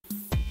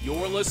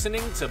You're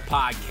listening to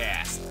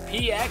Podcast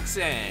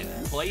PXN,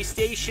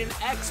 PlayStation,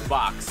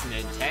 Xbox,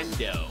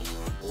 Nintendo.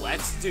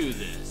 Let's do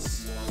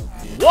this.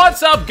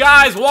 What's up,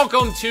 guys?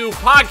 Welcome to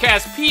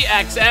Podcast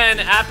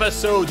PXN,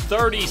 episode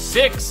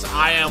 36.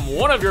 I am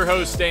one of your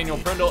hosts, Daniel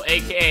Prindle,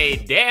 aka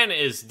Dan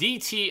is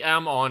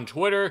DTM on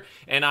Twitter,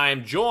 and I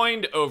am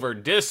joined over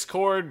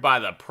Discord by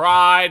the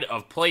pride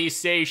of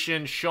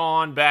PlayStation,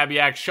 Sean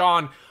Babiak.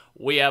 Sean,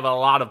 we have a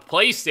lot of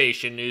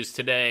PlayStation news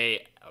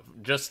today,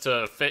 just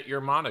to fit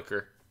your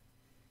moniker.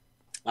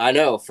 I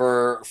know.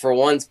 For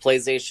once,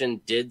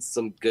 PlayStation did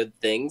some good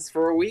things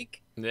for a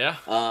week. Yeah.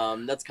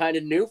 That's kind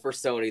of new for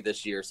Sony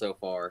this year so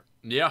far.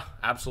 Yeah,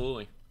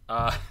 absolutely.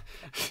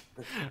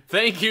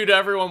 Thank you to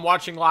everyone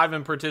watching live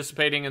and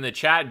participating in the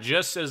chat.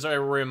 Just as a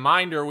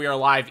reminder, we are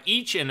live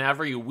each and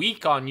every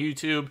week on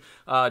YouTube.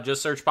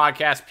 Just search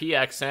Podcast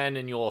PXN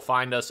and you will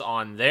find us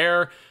on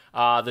there.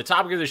 The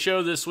topic of the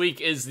show this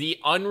week is the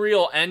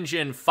Unreal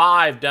Engine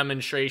 5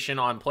 demonstration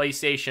on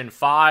PlayStation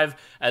 5,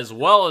 as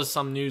well as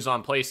some news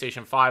on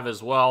PlayStation 5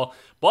 as well.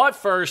 But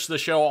first, the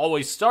show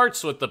always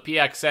starts with the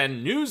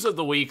PXN news of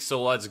the week,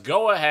 so let's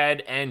go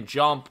ahead and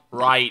jump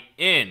right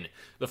in.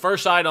 The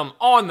first item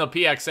on the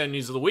PXN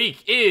news of the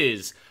week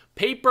is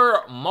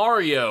Paper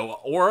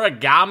Mario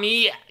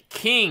Origami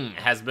King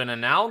has been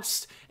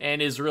announced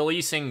and is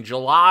releasing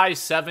July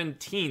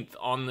 17th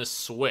on the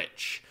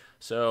Switch.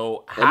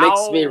 So It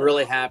makes me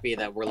really happy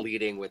that we're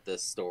leading with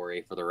this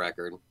story, for the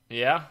record.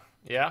 Yeah.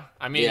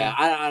 I mean,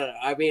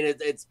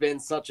 it's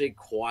been such a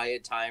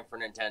quiet time for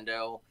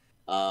Nintendo.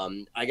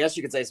 I guess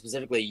you could say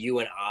specifically you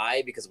and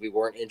I, because we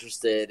weren't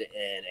interested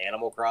in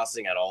Animal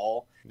Crossing at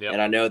all. Yep.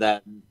 And I know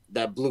that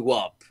blew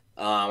up.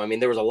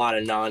 There was a lot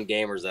of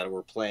non-gamers that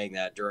were playing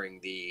that during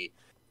the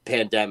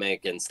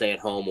pandemic and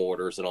stay-at-home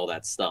orders and all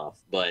that stuff.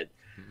 But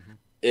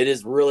it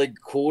is really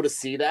cool to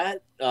see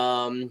that.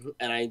 And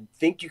I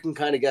think you can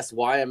kind of guess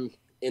why I'm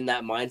in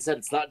that mindset.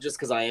 It's not just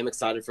because I am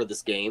excited for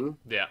this game.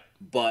 Yeah.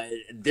 But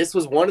this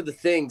was one of the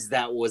things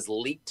that was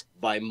leaked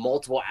by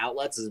multiple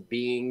outlets as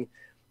being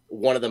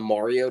one of the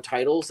Mario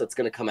titles that's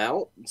going to come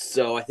out.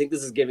 So I think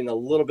this is giving a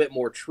little bit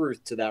more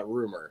truth to that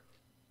rumor.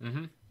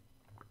 Mm-hmm.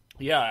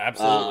 Yeah,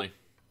 absolutely.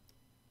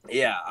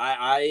 Yeah,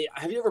 I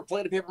have you ever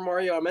played a Paper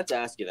Mario? I meant to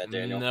ask you that,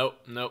 Daniel.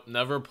 Nope.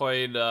 Never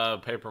played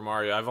Paper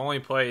Mario. I've only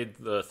played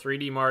the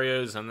 3D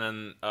Marios, and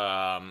then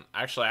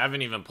actually I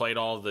haven't even played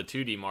all of the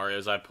 2D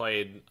Marios. I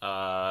played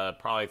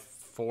probably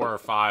 4 or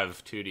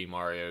 5 2D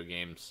Mario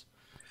games.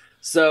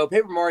 So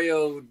Paper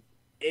Mario,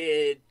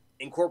 it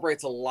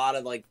incorporates a lot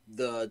of like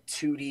the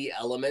 2D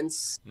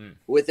elements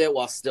with it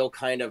while still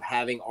kind of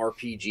having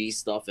RPG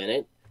stuff in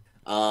it.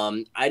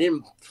 I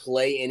didn't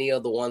play any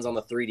of the ones on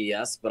the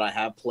 3DS, but I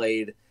have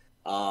played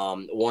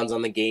ones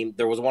on the game.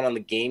 There was one on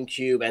the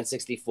GameCube.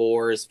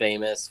 N64 is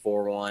famous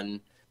for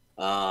one.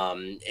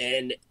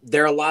 And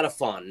they're a lot of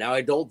fun. Now,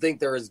 I don't think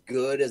they're as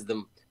good as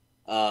the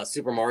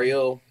Super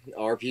Mario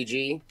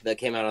RPG that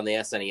came out on the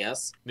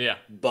SNES. Yeah.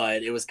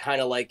 But it was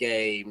kind of like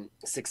a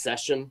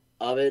succession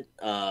of it.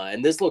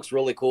 And this looks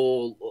really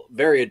cool.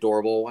 Very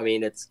adorable. I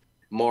mean, it's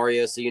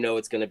Mario, so you know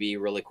it's going to be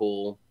really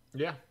cool.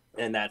 Yeah.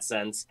 In that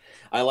sense.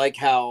 I like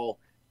how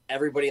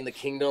everybody in the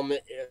kingdom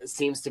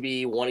seems to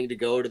be wanting to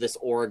go to this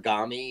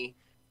origami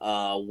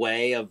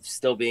way of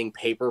still being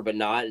paper but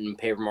not, and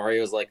Paper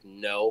Mario's like,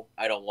 no,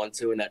 I don't want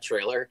to in that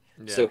trailer.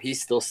 Yeah. So he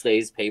still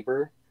stays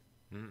paper.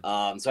 So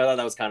I thought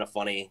that was kind of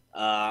funny.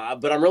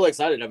 But I'm really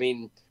excited. I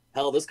mean,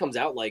 hell, this comes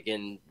out like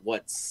in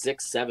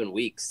 6-7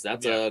 weeks.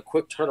 That's a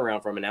quick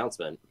turnaround from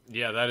announcement.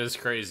 Yeah, that is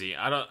crazy.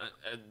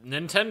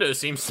 Nintendo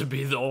seems to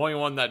be the only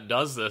one that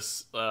does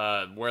this,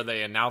 where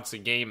they announce a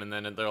game and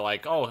then they're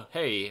like, "Oh,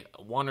 hey,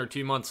 1 or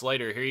 2 months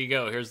later, here you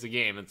go. Here's the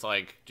game." It's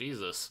like,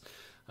 Jesus,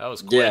 that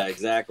was quick. Yeah,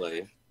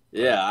 exactly.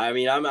 Yeah, I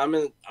mean,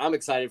 I'm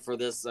excited for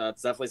this.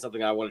 It's definitely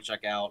something I want to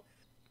check out.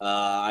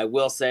 I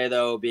will say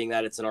though, being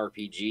that it's an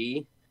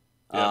RPG.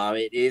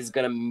 It is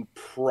going to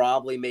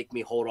probably make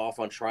me hold off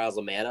on Trials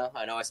of Mana.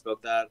 I know I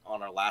spoke that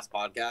on our last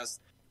podcast,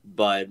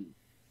 but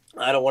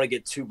I don't want to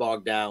get too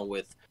bogged down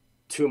with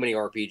too many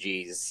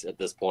RPGs at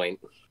this point.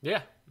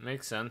 Yeah,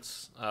 makes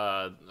sense.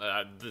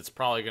 It's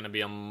probably going to be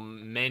a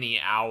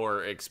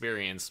many-hour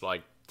experience,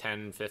 like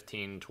 10,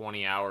 15,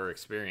 20-hour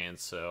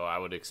experience, so I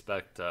would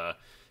expect...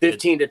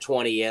 15 to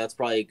 20, yeah, that's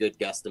probably a good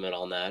guesstimate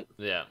on that.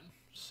 Yeah,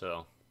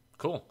 so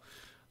cool.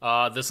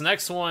 This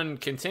next one,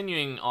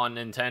 continuing on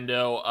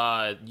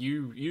Nintendo,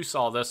 you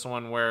saw this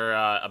one where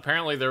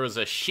apparently there was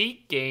a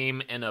Sheik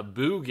game and a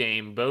Boo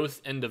game,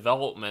 both in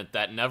development,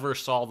 that never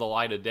saw the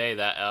light of day,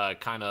 that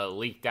kind of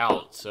leaked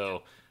out.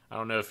 So I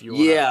don't know if you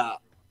want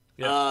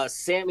to...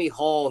 Sammy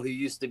Hall, who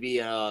used to be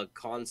a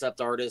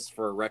concept artist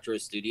for Retro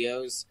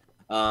Studios,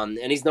 and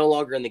he's no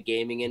longer in the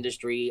gaming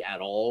industry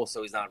at all,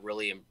 so he's not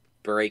really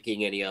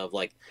breaking any of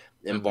like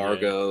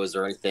embargoes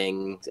or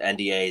anything,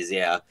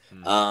 NDAs,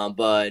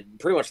 but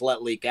pretty much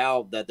let leak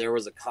out that there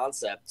was a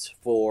concept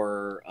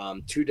for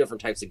 2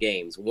 different types of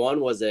games. One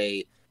was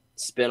a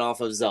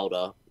spin-off of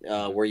Zelda,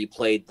 where you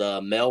played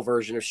the male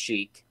version of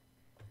Sheik,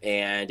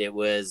 and it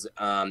was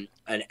an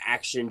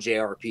action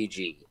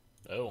JRPG.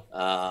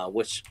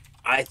 which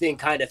I think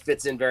kind of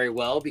fits in very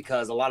well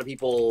because a lot of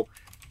people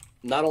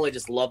not only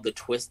just love the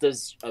twist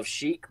of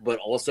Sheik, but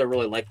also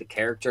really like the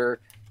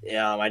character.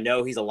 I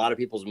know he's a lot of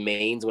people's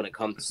mains when it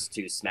comes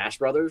to Smash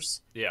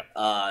Brothers. Yeah.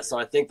 So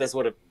I think this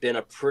would have been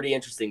a pretty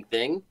interesting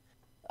thing,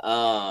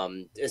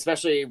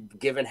 especially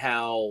given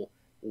how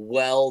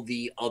well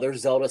the other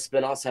Zelda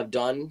spinoffs have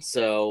done.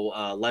 So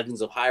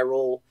Legends of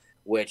Hyrule,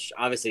 which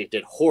obviously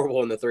did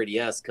horrible in the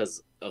 3DS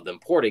because of them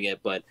porting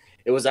it, but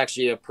it was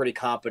actually a pretty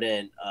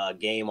competent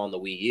game on the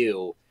Wii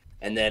U.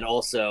 And then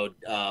also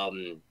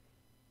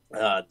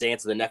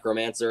Dance of the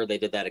Necromancer. They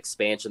did that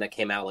expansion that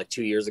came out like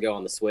 2 years ago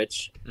on the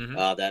Switch.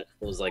 That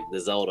was like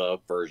the Zelda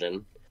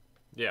version.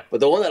 Yeah. But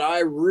the one that I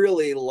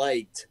really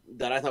liked,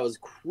 that I thought was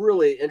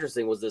really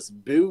interesting, was this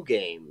Boo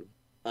game.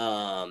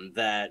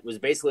 That was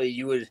basically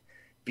you would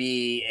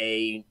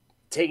be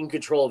taking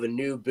control of a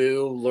new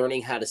Boo,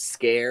 learning how to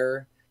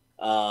scare,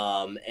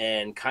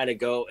 and kind of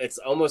go. It's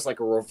almost like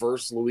a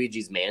reverse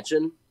Luigi's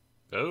Mansion.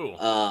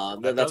 Oh,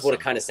 that's what it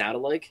kind of sounded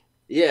like.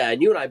 Yeah,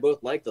 and you and I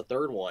both liked the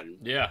third one.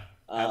 Yeah.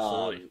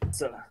 Absolutely.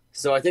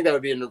 So I think that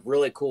would be a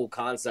really cool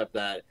concept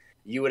that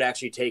you would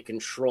actually take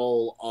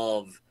control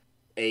of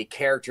a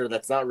character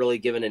that's not really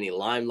given any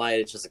limelight.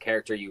 It's just a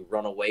character you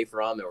run away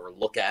from or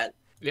look at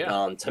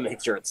to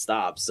make sure it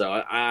stops. So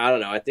I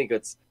don't know. I think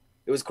it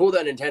was cool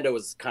that Nintendo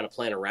was kind of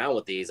playing around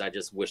with these. I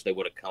just wish they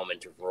would have come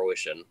into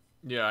fruition.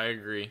 Yeah, I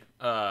agree.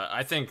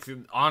 I think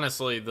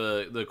honestly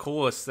the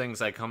coolest things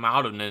that come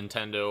out of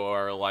Nintendo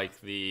are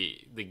like the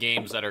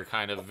games that are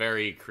kind of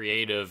very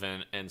creative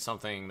and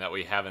something that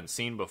we haven't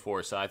seen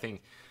before. So I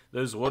think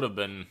those would have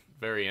been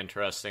very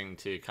interesting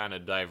to kind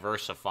of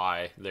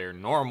diversify their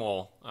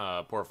normal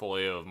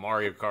portfolio of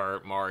Mario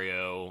Kart,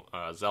 Mario,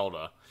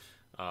 Zelda.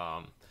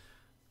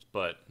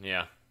 But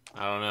yeah,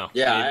 I don't know.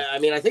 Yeah, I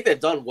mean, I think they've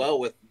done well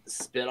with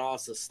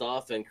spin-offs of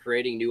stuff and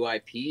creating new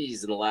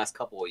IPs in the last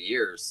couple of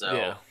years. So.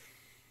 Yeah.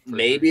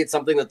 Maybe it's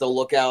something that they'll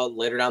look out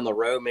later down the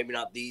road. Maybe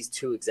not these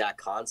two exact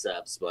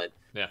concepts, but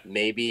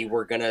maybe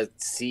we're going to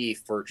see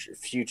for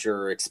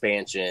future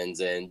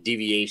expansions and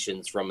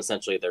deviations from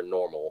essentially their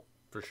normal.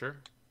 For sure.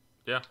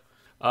 Yeah.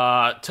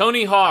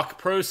 Tony Hawk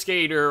Pro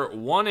Skater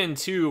 1 and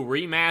 2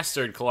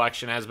 Remastered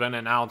Collection has been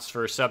announced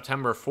for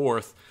September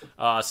 4th.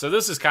 So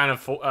this is kind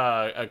of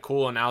a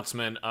cool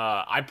announcement.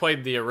 I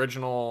played the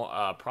original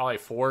probably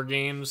 4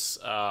 games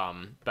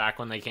back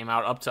when they came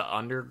out, up to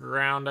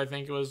Underground, I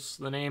think it was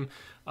the name.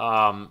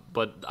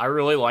 But I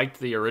really liked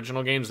the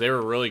original games. They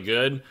were really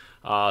good.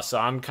 So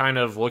I'm kind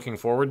of looking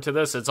forward to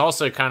this. It's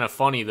also kind of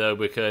funny, though,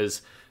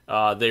 because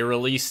they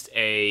released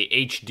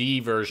a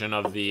HD version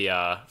of the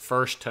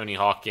first Tony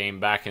Hawk game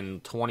back in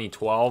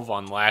 2012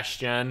 on last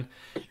gen.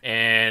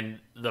 And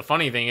the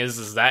funny thing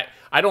is that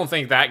I don't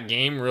think that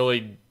game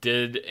really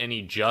did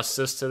any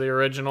justice to the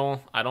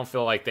original. I don't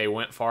feel like they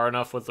went far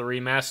enough with the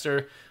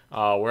remaster.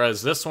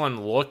 Whereas this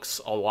one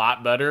looks a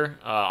lot better.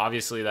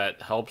 Obviously,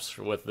 that helps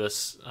with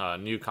this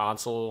new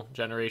console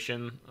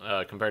generation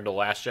compared to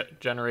last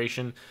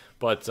generation.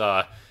 But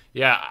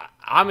yeah,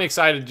 I'm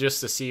excited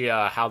just to see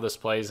how this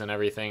plays and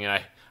everything.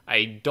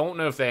 I don't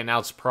know if they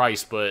announced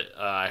price, but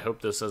I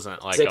hope this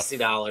isn't like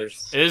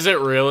 $60. Is it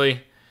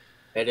really?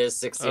 It is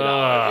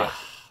 $60.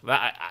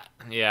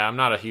 Yeah, I'm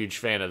not a huge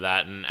fan of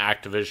that, and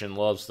Activision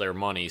loves their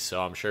money,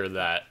 so I'm sure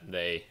that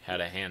they had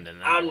a hand in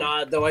that. I'm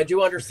not, though I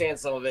do understand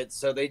some of it.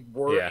 So they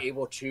were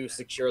able to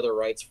secure the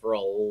rights for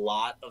a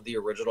lot of the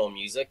original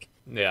music.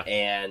 Yeah.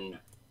 And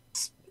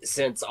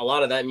since a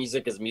lot of that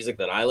music is music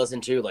that I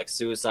listen to, like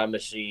Suicide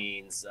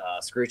Machines,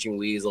 Screeching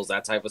Weasels,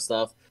 that type of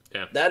stuff,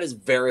 that is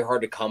very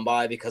hard to come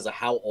by because of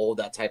how old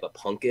that type of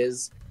punk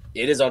is.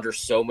 It is under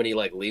so many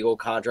like legal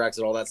contracts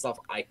and all that stuff.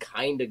 I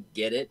kind of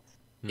get it.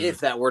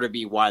 If that were to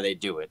be why they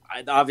do it.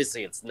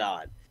 Obviously, it's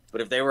not. But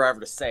if they were ever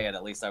to say it,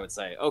 at least I would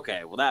say,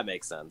 okay, well, that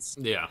makes sense.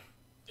 Yeah.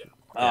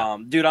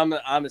 Dude, I'm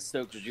as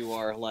stoked as you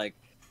are. Like,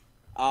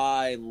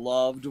 I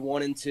loved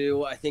 1 and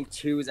 2. I think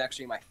 2 is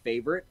actually my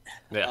favorite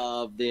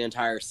of the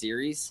entire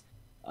series.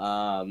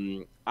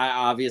 We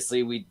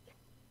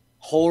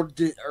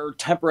hold or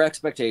temper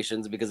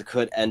expectations because it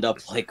could end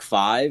up like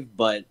 5,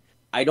 but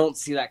I don't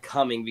see that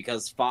coming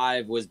because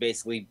 5 was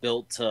basically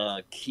built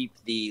to keep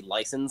the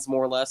license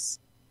more or less.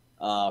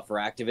 For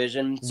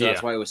Activision, so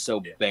that's why it was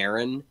so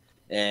barren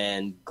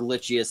and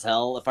glitchy as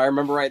hell. If I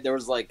remember right, there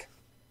was like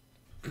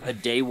a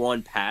day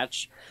 1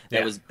 patch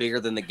that was bigger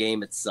than the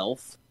game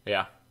itself.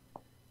 Yeah,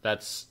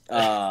 that's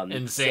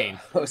insane.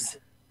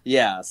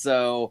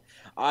 So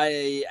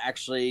I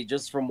actually,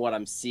 just from what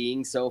I'm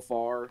seeing so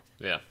far,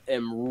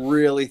 am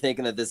really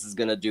thinking that this is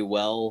going to do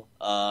well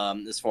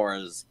as far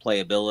as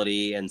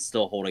playability and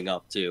still holding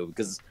up too,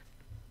 because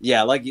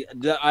yeah, like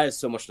I have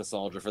so much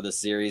nostalgia for this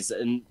series,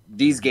 and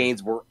these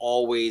games were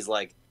always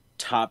like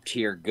top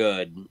tier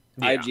good.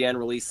 IGN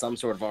released some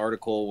sort of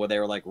article where they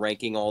were like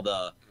ranking all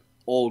the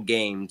old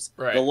games.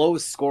 Right. The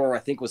lowest score I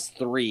think was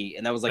 3,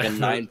 and that was like a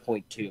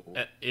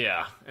 9.2.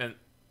 Yeah,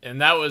 and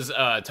that was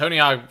Tony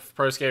Hawk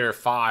Pro Skater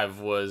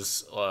 5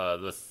 was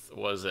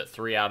was it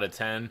 3 out of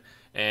 10,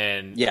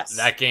 And Yes.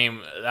 that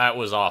game, that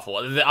was awful.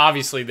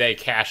 Obviously, they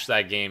cashed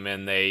that game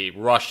and they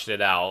rushed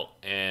it out.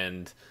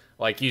 And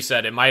like you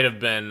said, it might have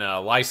been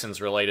license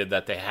related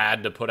that they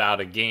had to put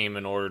out a game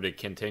in order to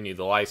continue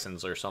the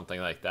license or something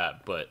like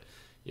that. But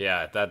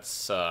yeah,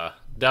 that's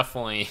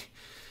definitely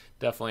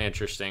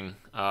interesting.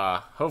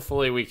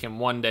 Hopefully, we can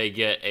one day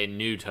get a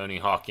new Tony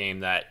Hawk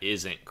game that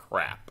isn't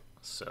crap.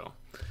 So,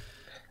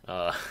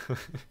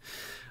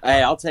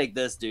 hey, I'll take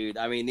this, dude.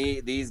 I mean,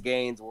 these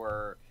games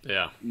were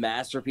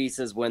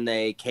masterpieces when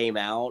they came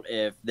out.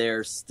 If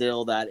there's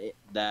still that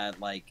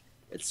like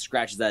it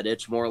scratches that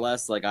itch more or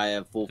less, like I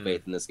have full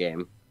faith in this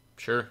game.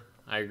 Sure,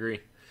 I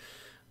agree.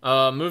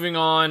 Moving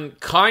on,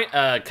 Kind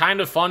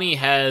of Funny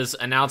has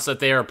announced that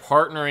they are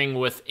partnering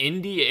with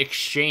Indie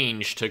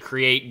Exchange to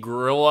create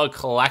Guerrilla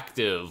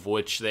Collective,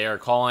 which they are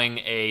calling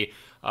a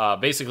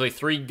basically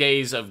 3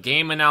 days of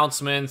game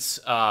announcements,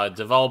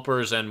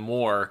 developers, and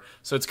more.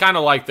 So it's kind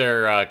of like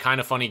their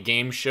Kind of Funny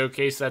game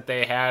showcase that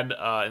they had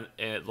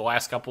in the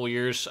last couple of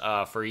years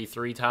for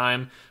E3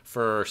 time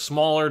for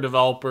smaller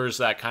developers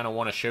that kind of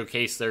want to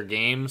showcase their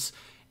games.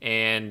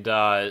 And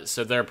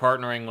so they're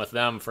partnering with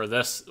them for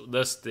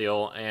this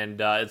deal, and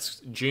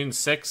it's June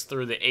 6th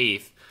through the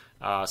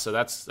 8th. So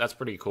that's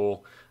pretty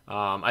cool.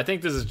 I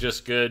think this is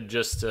just good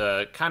just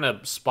to kind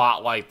of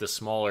spotlight the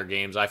smaller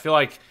games. I feel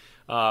like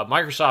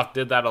Microsoft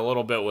did that a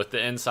little bit with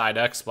the Inside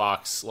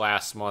Xbox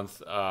last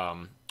month,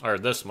 or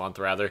this month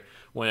rather,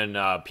 when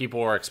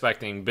people were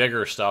expecting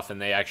bigger stuff and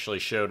they actually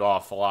showed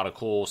off a lot of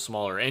cool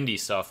smaller indie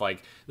stuff.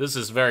 Like this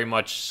is very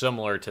much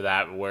similar to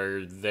that,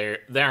 where they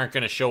aren't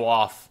going to show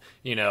off,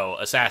 you know,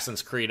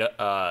 Assassin's Creed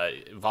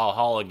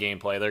Valhalla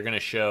gameplay. They're going to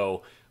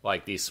show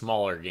like these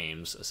smaller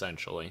games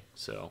essentially.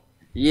 So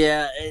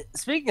yeah,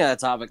 speaking of that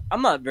topic,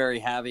 I'm not very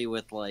happy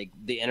with like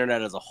the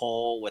internet as a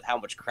whole with how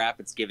much crap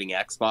it's giving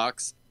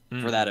Xbox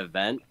for that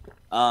event.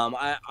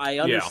 I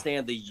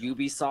understand the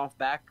Ubisoft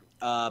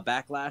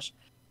backlash.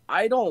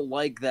 I don't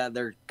like that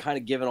they're kind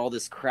of giving all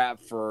this crap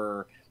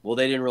for, well,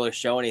 they didn't really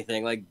show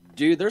anything. Like,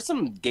 dude, there's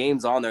some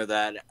games on there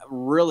that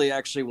really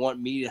actually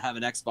want me to have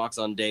an Xbox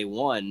on day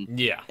one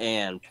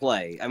and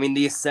play. I mean,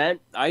 The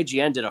Ascent,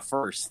 IGN did a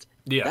first.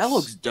 Yes. That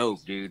looks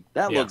dope, dude.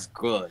 That looks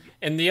good.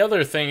 And the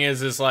other thing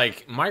is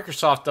like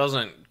Microsoft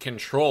doesn't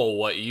control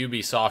what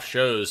Ubisoft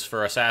shows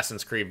for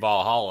Assassin's Creed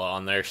Valhalla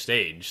on their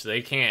stage.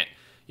 They can't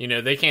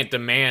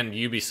demand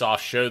Ubisoft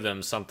show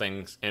them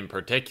something in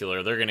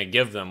particular. They're going to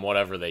give them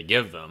whatever they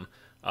give them.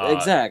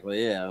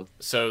 Exactly, yeah.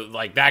 So,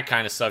 like, that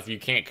kind of stuff you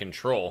can't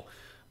control.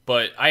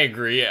 But I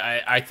agree.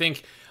 I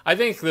think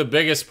the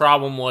biggest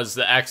problem was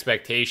the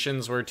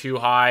expectations were too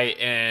high,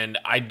 and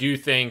I do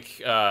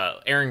think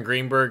Aaron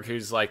Greenberg,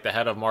 who's, like, the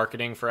head of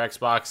marketing for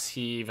Xbox,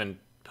 he even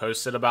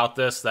posted about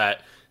this,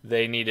 that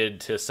they needed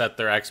to set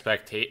the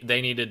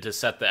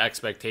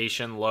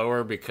expectation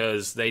lower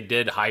because they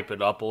did hype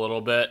it up a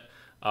little bit.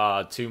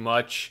 Too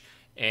much,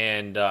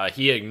 and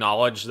he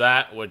acknowledged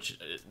that, which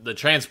the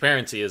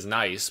transparency is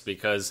nice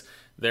because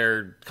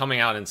they're coming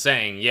out and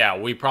saying, yeah,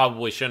 we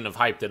probably shouldn't have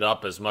hyped it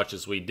up as much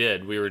as we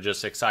did. We were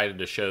just excited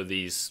to show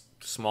these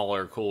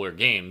smaller, cooler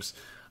games.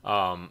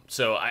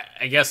 So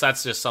I guess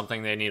that's just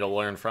something they need to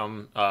learn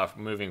from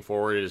moving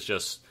forward, is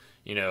just,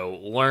 you know,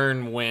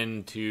 learn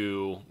when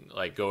to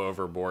like go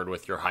overboard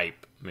with your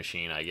hype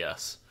machine, I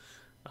guess.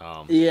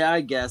 Yeah,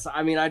 I guess.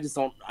 I mean, I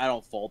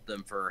don't fault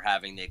them for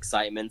having the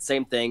excitement.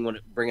 Same thing when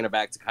bringing it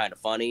back to Kind of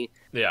Funny.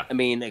 Yeah. I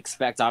mean,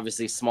 expect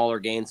obviously smaller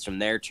games from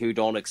there too.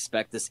 Don't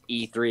expect this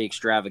E3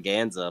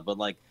 extravaganza, but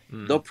like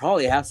they'll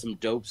probably have some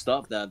dope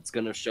stuff that's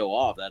going to show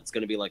off. That's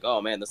going to be like,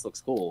 oh man, this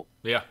looks cool.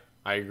 Yeah,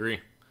 I agree.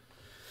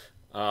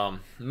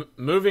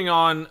 Moving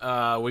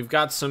on, we've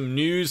got some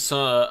news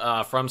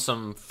from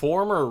some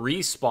former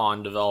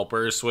Respawn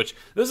developers, which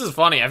this is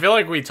funny. I feel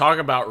like we talk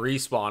about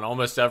Respawn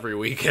almost every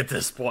week at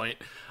this point.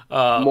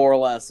 More or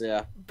less,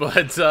 yeah.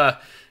 But,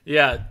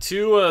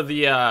 two of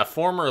the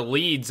former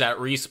leads at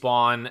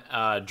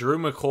Respawn, Drew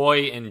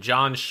McCoy and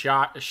John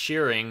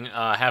Shearing,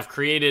 have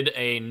created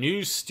a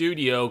new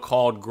studio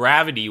called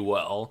Gravity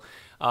Well.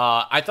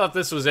 I thought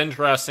this was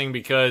interesting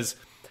because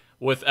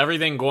with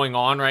everything going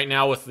on right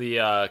now with the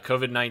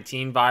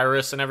COVID-19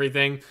 virus and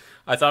everything,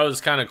 I thought it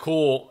was kind of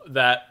cool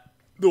that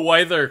the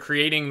way they're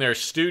creating their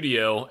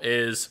studio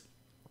is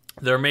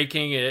they're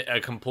making it a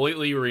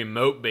completely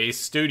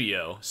remote-based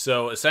studio.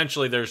 So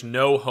essentially there's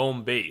no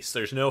home base.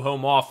 There's no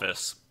home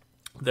office.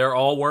 They're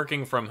all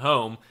working from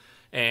home,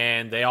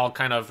 and they all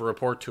kind of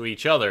report to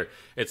each other.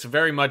 It's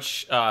very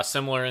much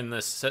similar in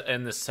the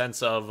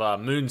sense of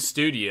Moon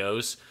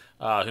Studios,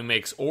 who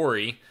makes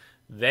Ori.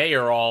 They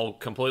are all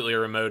completely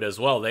remote as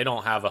well. They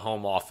don't have a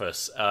home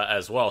office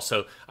as well.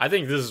 So I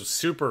think this is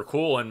super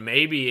cool, and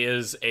maybe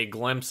is a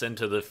glimpse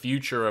into the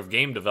future of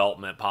game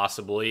development,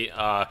 possibly,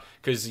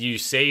 because you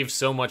save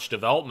so much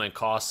development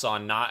costs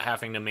on not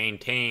having to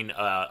maintain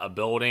a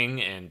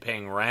building and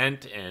paying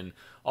rent and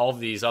all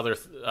of these other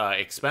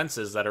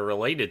expenses that are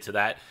related to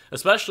that,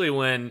 especially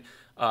when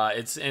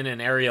it's in an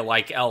area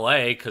like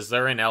LA, because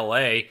they're in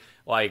LA,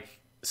 like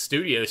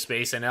studio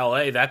space in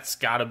LA, that's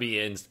got to be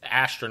in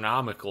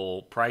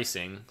astronomical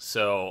pricing.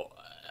 So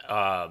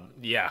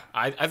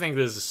I think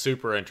this is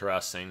super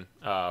interesting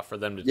for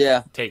them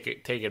to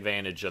take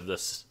advantage of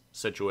this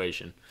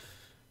situation.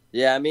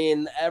 Yeah, I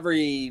mean,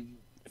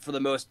 for the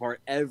most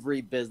part,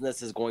 every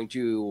business is going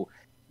to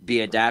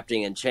be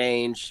adapting and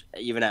change.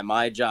 Even at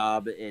my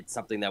job, it's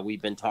something that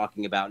we've been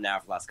talking about now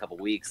for the last couple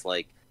of weeks.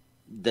 Like,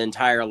 the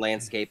entire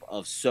landscape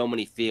of so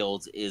many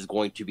fields is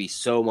going to be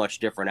so much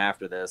different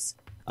after this.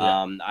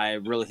 Yeah. I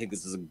really think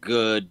this is a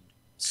good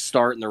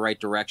start in the right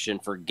direction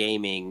for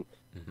gaming.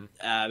 Mm-hmm.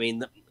 I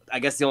mean, I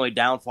guess the only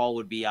downfall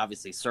would be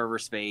obviously server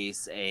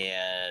space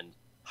and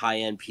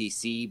high-end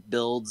PC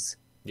builds.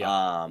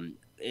 Yeah.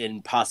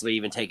 And possibly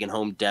even taking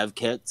home dev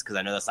kits, because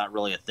I know that's not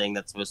really a thing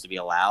that's supposed to be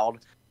allowed.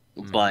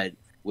 Mm-hmm. But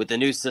with the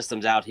new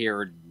systems out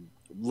here,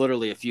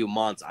 literally a few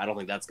months, I don't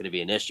think that's going to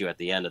be an issue at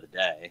the end of the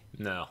day.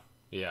 No,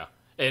 yeah.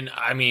 And,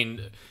 I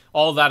mean,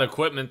 all that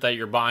equipment that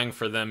you're buying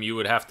for them, you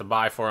would have to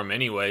buy for them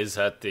anyways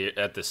at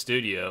the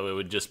studio. It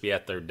would just be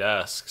at their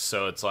desk.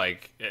 So it's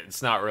like,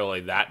 it's not really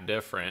that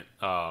different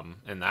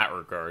in that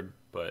regard.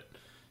 But,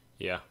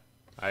 yeah,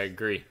 I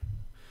agree.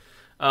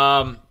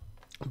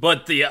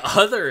 But the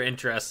other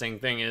interesting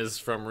thing is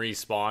from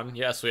Respawn.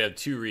 Yes, we have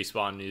 2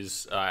 Respawn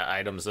news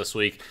items this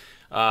week.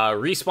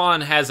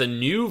 Respawn has a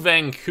new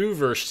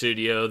Vancouver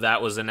studio that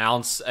was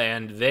announced,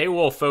 and they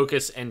will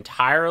focus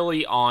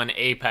entirely on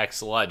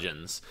Apex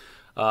Legends.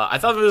 I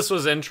thought this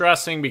was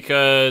interesting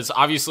because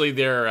obviously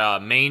their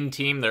main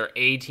team, their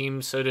A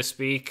team, so to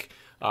speak,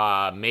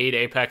 made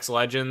Apex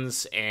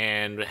Legends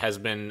and has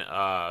been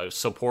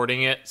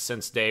supporting it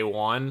since day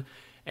one.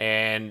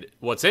 And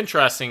what's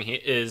interesting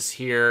is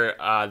here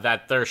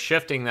that they're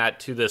shifting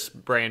that to this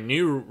brand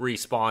new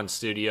Respawn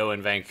studio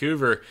in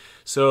Vancouver.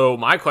 So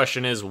my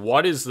question is,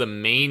 what is the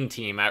main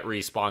team at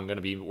Respawn going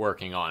to be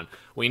working on?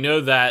 We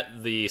know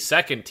that the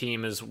second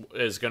team is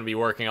going to be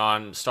working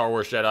on Star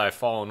Wars Jedi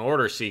Fallen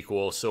Order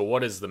sequel. So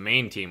what is the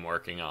main team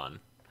working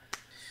on?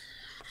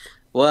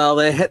 Well,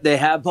 they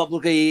have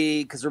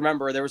publicly, because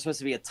remember, there was supposed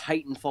to be a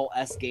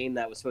Titanfall-esque game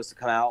that was supposed to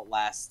come out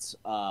last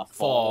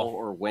fall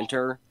or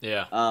winter.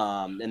 Yeah.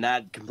 And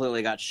that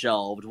completely got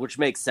shelved, which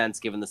makes sense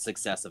given the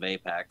success of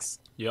Apex.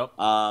 Yep.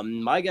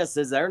 My guess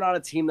is they're not a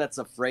team that's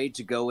afraid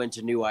to go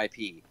into new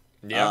IP.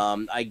 Yeah.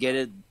 I get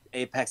it.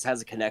 Apex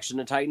has a connection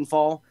to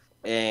Titanfall,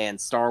 and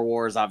Star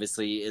Wars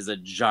obviously is a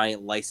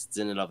giant license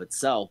in and of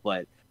itself,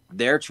 but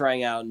they're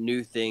trying out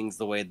new things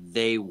the way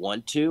they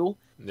want to.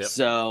 Yep.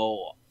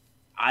 So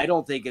I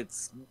don't think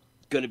it's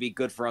going to be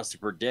good for us to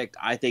predict.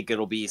 I think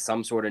it'll be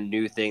some sort of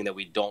new thing that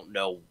we don't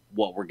know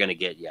what we're going to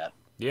get yet.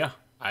 Yeah,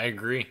 I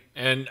agree.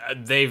 And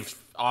they've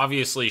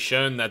obviously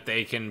shown that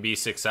they can be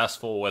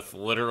successful with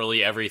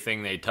literally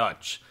everything they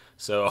touch.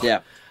 So, yeah.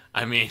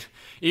 I mean,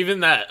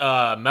 even that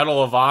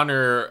Medal of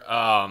Honor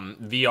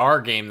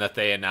VR game that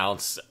they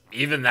announced,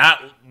 even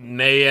that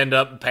may end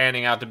up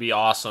panning out to be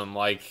awesome.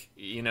 Like,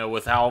 you know,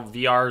 with how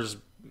VR's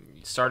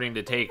starting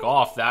to take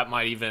off, that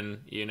might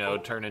even, you know,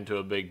 turn into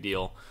a big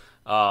deal,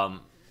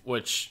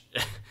 which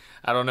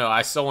I don't know.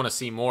 I still want to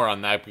see more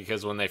on that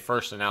because when they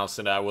first announced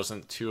it, I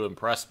wasn't too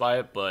impressed by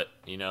it, but,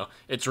 you know,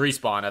 it's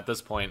Respawn at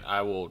this point.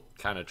 I will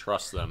kind of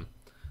trust them.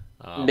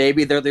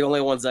 Maybe they're the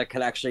only ones that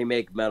can actually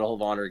make Medal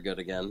of Honor good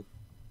again.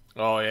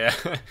 Oh, yeah.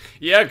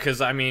 Yeah, because,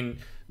 I mean,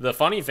 the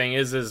funny thing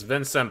is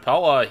Vince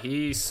Zampella,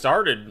 he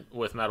started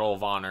with Medal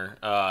of Honor.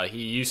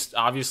 He used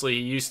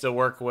to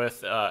work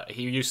with,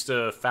 he used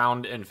to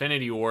found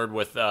Infinity Ward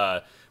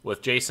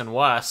with Jason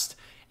West,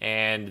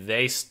 and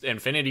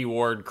Infinity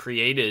Ward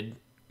created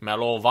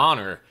Medal of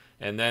Honor,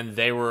 and then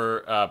they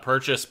were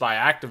purchased by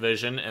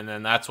Activision, and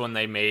then that's when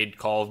they made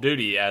Call of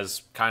Duty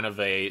as kind of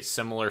a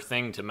similar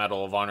thing to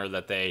Medal of Honor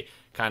that they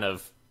kind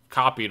of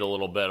copied a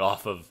little bit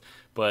off of,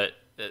 but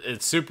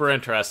it's super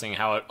interesting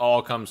how it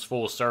all comes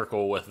full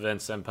circle with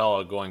Vince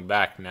Zampella going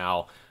back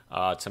now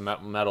to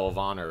Medal of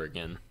Honor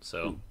again.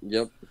 So,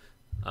 yep.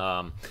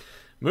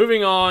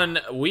 Moving on,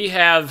 we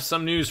have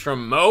some news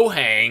from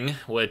Mohang,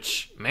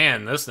 which,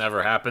 man, this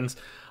never happens.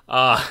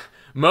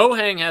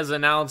 Mohang has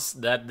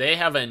announced that they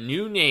have a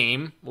new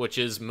name, which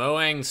is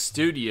Mohang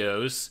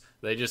Studios.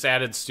 They just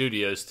added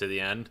studios to the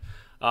end,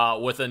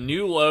 with a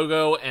new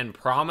logo and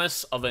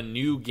promise of a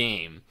new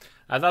game.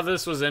 I thought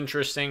this was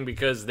interesting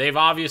because they've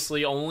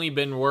obviously pretty much only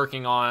been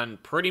working on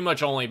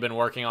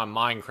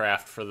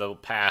Minecraft for the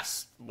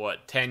past,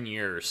 10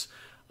 years,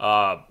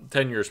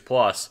 10 years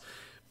plus.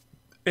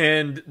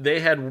 And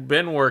they had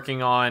been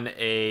working on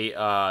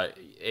a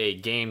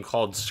game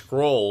called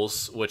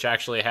Scrolls, which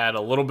actually had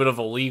a little bit of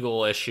a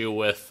legal issue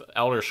with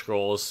Elder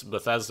Scrolls.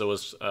 Bethesda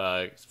was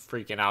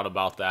freaking out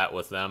about that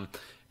with them.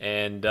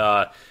 And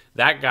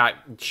that got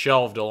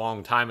shelved a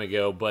long time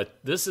ago, but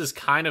this is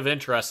kind of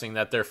interesting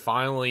that they're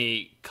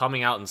finally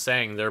coming out and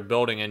saying they're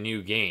building a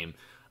new game.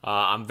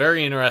 I'm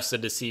very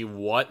interested to see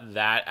what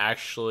that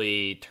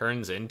actually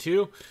turns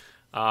into,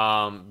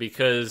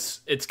 because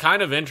it's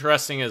kind of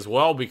interesting as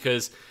well,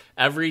 because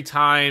every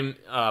time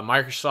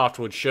Microsoft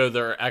would show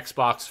their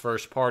Xbox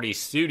first-party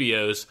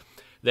studios,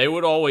 they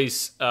would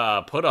always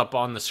put up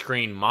on the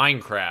screen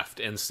Minecraft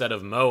instead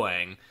of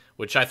Mohang,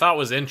 which I thought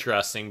was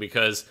interesting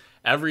because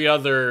every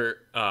other,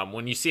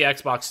 when you see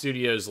Xbox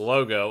Studios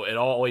logo, it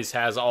always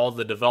has all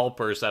the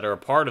developers that are a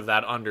part of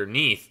that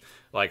underneath,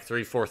 like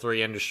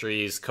 343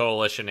 Industries,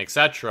 Coalition,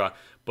 etc.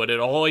 But it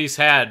always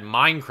had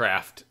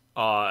Minecraft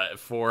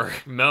for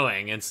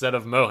mowing instead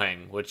of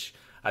Mohang, which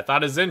I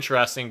thought is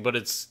interesting, but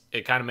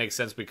it kind of makes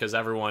sense because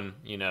everyone,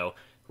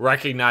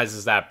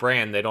 recognizes that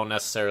brand. They don't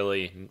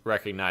necessarily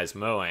recognize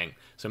Mohang.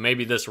 So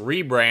maybe this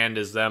rebrand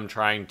is them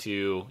trying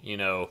to,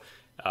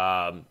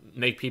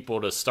 make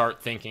people to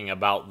start thinking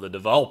about the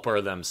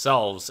developer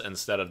themselves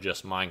instead of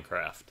just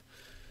Minecraft.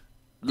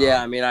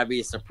 Yeah, I mean, I'd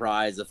be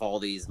surprised if all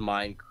these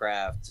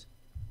Minecraft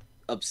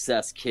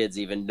obsessed kids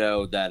even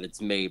know that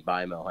it's made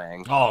by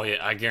Mohang. Oh, yeah,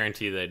 I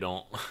guarantee they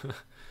don't.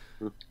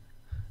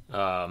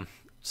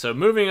 So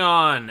moving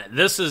on,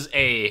 this is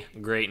a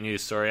great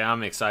news story.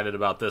 I'm excited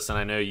about this, and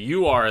I know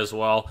you are as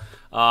well.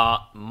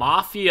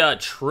 Mafia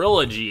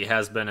Trilogy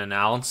has been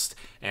announced,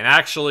 and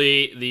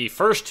actually the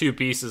first two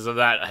pieces of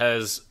that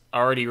has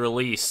already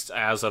released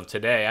as of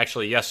today.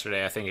 Actually,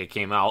 yesterday I think it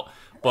came out.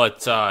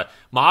 But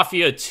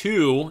Mafia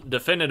 2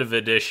 Definitive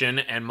Edition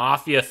and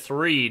Mafia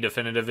 3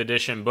 Definitive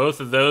Edition, both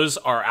of those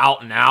are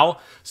out now.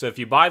 So if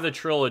you buy the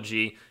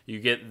trilogy, you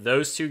get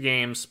those two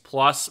games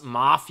plus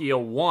Mafia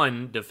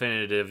 1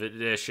 Definitive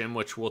Edition,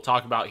 which we'll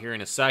talk about here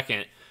in a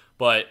second.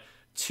 But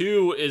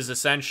 2 is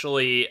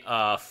essentially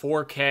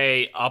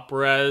 4K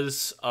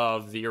upres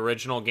of the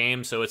original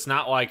game, so it's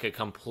not like a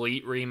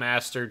complete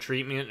remastered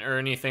treatment or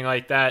anything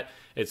like that.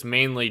 It's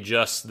mainly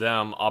just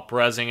them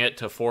upresing it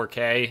to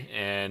 4K,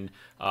 and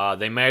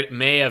they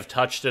may have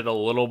touched it a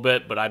little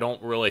bit, but I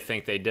don't really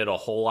think they did a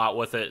whole lot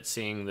with it,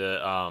 seeing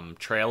the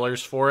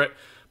trailers for it.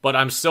 But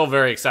I'm still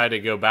very excited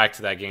to go back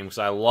to that game because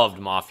I loved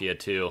Mafia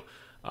 2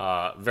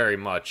 very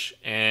much.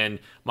 And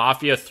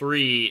Mafia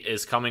 3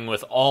 is coming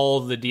with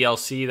all the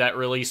DLC that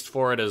released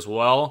for it as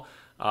well,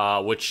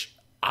 which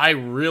I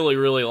really,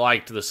 really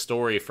liked the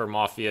story for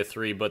Mafia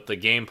 3, but the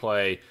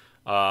gameplay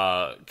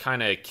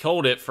kind of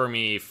killed it for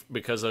me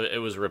because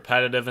it was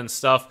repetitive and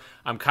stuff.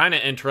 I'm kind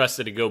of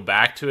interested to go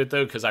back to it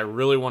though, because I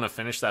really want to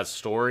finish that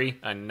story.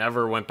 I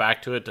never went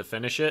back to it to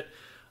finish it.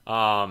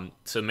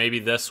 So maybe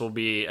this will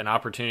be an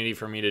opportunity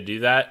for me to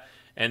do that.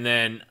 And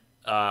then,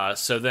 I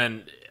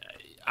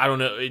don't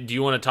know. Do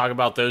you want to talk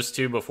about those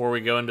two before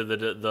we go into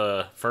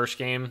the first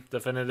game,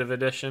 Definitive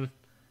Edition?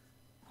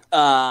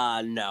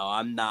 No,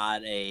 I'm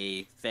not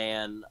a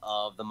fan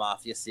of the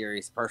Mafia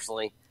series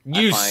personally.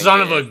 You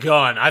son of a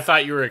gun. I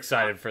thought you were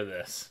excited for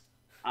this.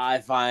 I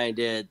find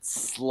it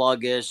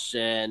sluggish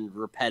and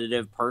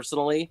repetitive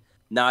personally.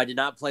 Now, I did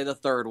not play the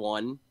third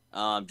one,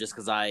 just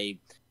because I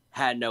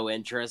had no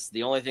interest.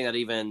 The only thing that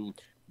even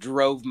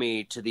drove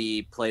me to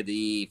play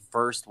the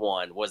first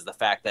one was the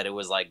fact that it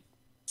was like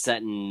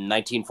set in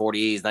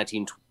 1940s,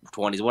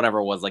 1920s, whatever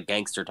it was, like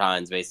gangster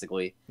times,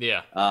 basically.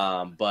 Yeah.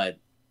 But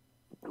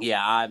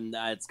yeah,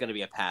 it's going to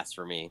be a pass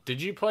for me.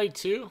 Did you play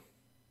 2?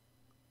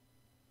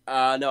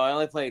 No, I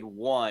only played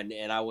 1,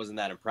 and I wasn't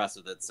that impressed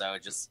with it. So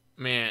it just,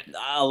 man,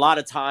 a lot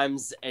of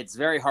times it's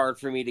very hard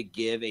for me to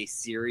give a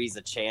series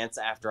a chance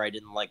after I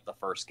didn't like the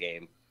first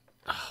game.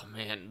 Oh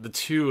man, the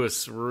 2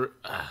 is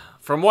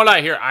from what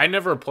I hear. I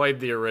never played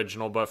the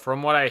original, but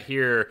from what I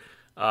hear,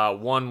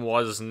 1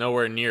 was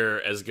nowhere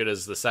near as good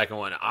as the second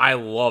one. I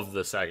love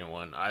the second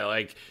one.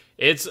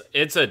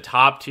 It's a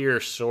top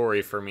tier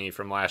story for me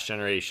from last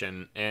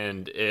generation,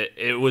 and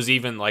it was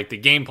even like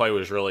the gameplay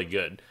was really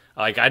good.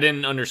 Like I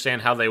didn't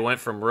understand how they went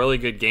from really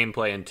good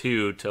gameplay in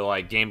 2 to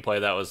like gameplay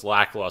that was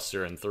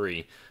lackluster in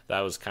 3. That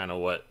was kind of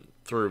what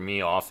threw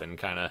me off and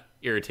kind of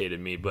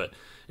irritated me. But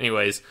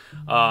anyways,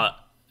 I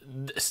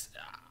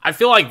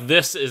feel like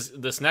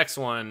this next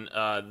one,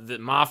 the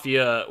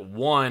Mafia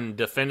 1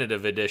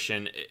 Definitive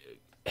Edition,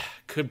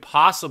 could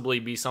possibly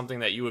be something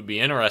that you would be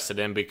interested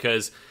in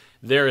because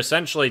they're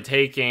essentially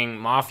taking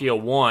Mafia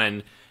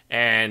 1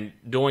 and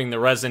doing the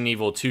Resident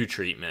Evil 2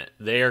 treatment.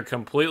 They are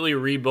completely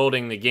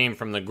rebuilding the game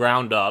from the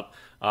ground up.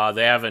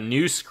 They have a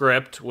new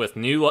script with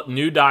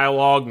new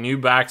dialogue, new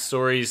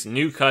backstories,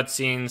 new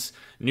cutscenes,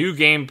 new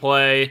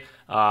gameplay,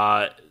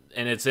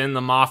 and it's in the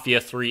Mafia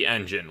 3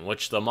 engine,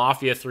 which the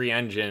Mafia 3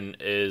 engine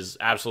is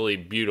absolutely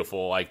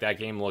beautiful. Like, that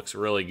game looks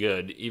really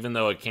good, even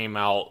though it came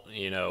out,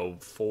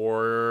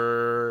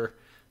 four-ish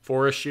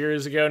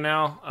years ago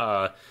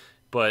now.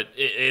 But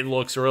it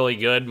looks really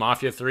good,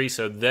 Mafia 3.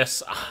 So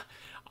this,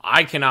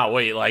 I cannot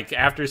wait. Like,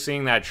 after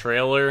seeing that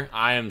trailer,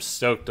 I am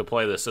stoked to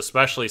play this,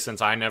 especially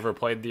since I never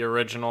played the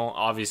original.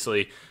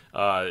 Obviously,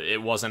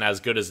 it wasn't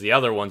as good as the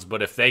other ones,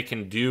 but if they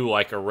can do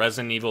like a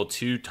Resident Evil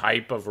 2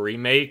 type of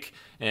remake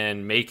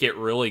and make it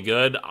really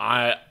good,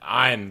 I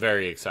am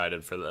very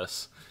excited for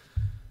this.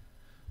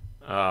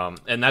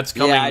 And that's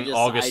coming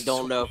August. I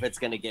don't know if it's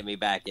going to get me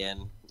back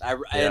in.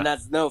 And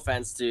that's no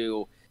offense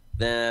to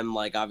them,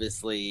 like,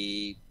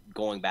 obviously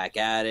going back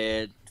at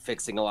it,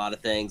 fixing a lot of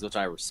things, which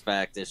I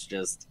respect. It's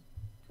just,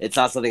 it's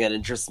not something that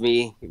interests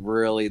me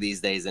really these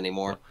days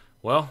anymore.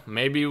 Well,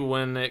 maybe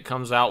when it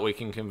comes out, we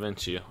can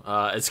convince you.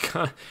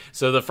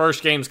 So the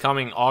first game's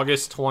coming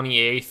August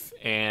 28th,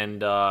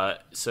 and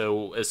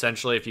so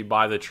essentially, if you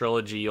buy the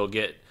trilogy, you'll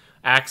get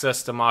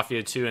access to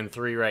Mafia 2 and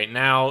 3 right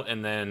now,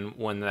 and then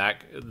when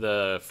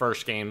the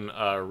first game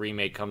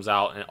remake comes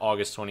out on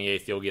August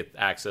 28th, you'll get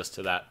access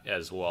to that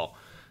as well.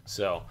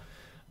 So,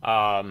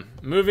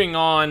 moving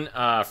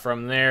on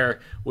from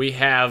there, we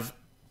have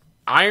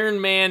Iron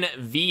Man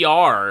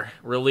VR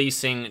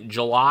releasing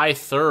July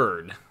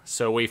 3rd.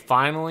 So we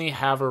finally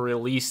have a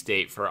release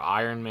date for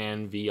Iron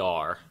Man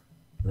VR.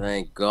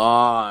 Thank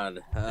God.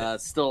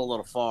 It's still a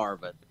little far,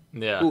 but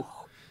yeah. Ooh,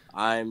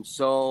 I'm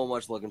so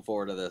much looking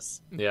forward to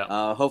this. Yeah.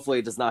 Hopefully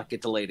it does not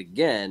get delayed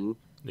again.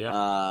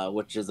 Yeah.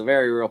 Which is a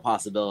very real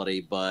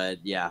possibility. But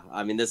yeah,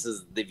 I mean, this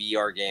is the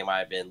VR game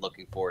I've been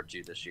looking forward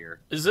to this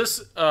year. Is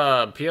this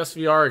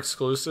PSVR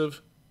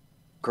exclusive?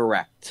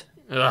 Correct.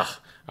 Ugh,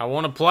 I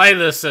want to play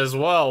this as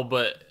well,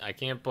 but I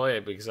can't play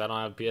it because I don't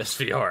have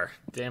PSVR.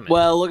 Damn it.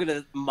 Well, look at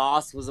it.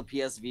 Moss was a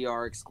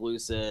PSVR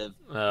exclusive.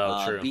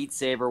 Oh, true. Beat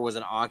Saber was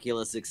an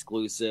Oculus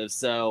exclusive.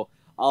 So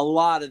a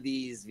lot of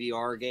these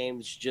VR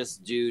games,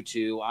 just due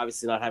to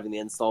obviously not having the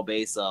install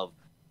base of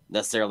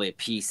necessarily a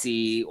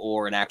PC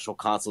or an actual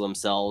console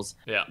themselves.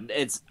 Yeah.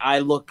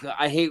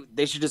 I hate,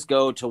 they should just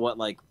go to what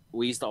like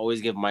we used to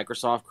always give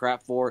Microsoft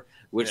crap for,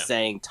 which is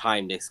saying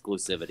timed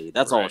exclusivity.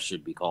 That's all it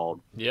should be called.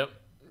 Yep.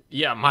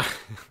 Yeah, my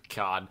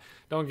God,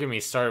 don't get me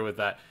started with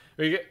that.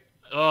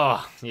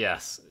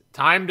 Yes.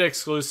 Timed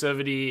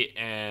exclusivity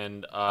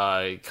and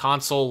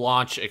console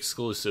launch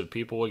exclusive,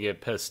 people will get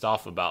pissed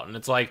off about. And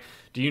it's like,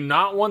 do you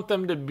not want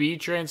them to be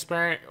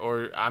transparent?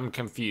 Or I'm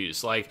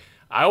confused. Like,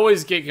 I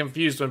always get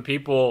confused when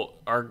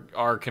people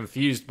are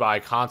confused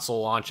by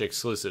console launch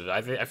exclusive.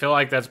 I feel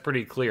like that's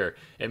pretty clear.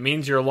 It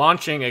means you're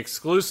launching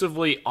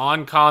exclusively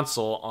on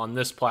console on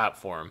this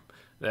platform.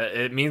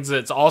 It means that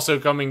it's also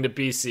coming to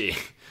PC.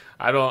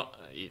 I don't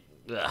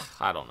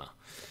know.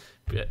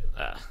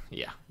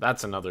 Yeah,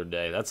 that's another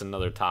day. That's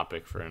another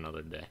topic for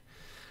another day.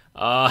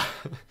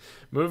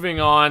 Moving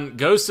on,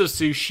 Ghost of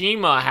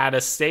Tsushima had a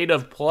state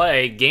of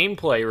play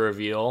gameplay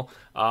reveal.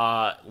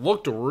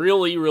 Looked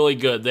really, really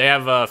good. They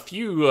have a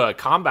few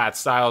combat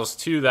styles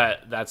too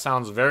that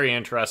sounds very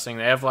interesting.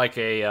 They have like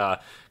a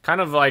kind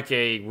of like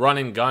a run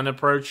and gun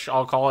approach,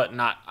 I'll call it.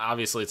 Not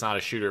obviously it's not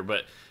a shooter,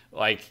 but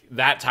like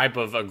that type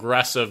of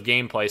aggressive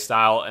gameplay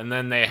style. And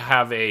then they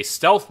have a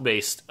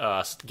stealth-based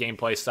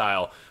gameplay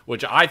style,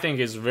 which I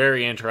think is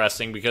very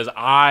interesting because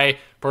I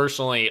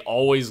personally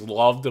always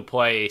love to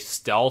play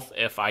stealth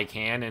if I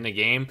can in a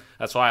game.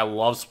 That's why I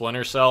love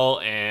Splinter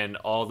Cell and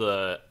all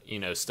the,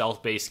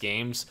 stealth-based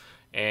games.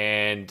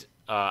 And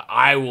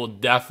I will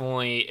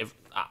definitely,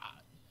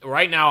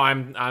 right now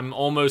I'm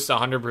almost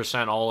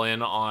 100% all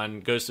in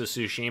on Ghost of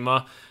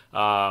Tsushima,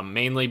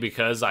 mainly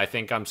because I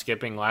think I'm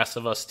skipping Last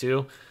of Us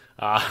 2.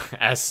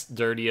 As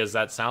dirty as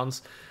that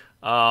sounds.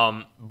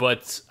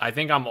 But I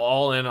think I'm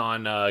all in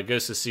on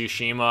Ghost of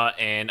Tsushima,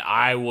 and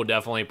I will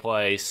definitely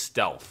play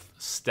stealth.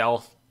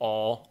 Stealth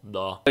all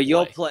the way.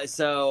 You'll play,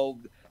 so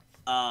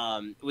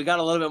we got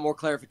a little bit more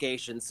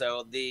clarification.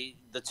 So the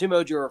two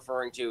modes you're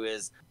referring to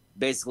is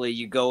basically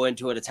you go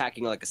into it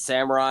attacking like a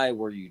samurai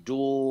where you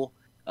duel,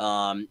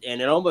 and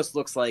it almost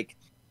looks like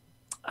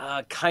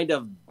kind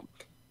of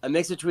a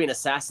mix between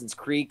Assassin's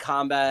Creed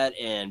combat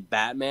and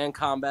Batman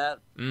combat.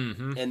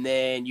 Mm-hmm. And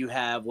then you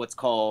have what's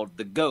called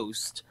the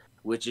Ghost,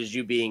 which is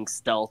you being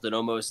stealth and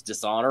almost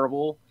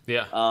dishonorable.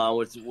 Yeah.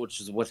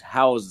 Which is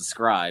how it was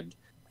described.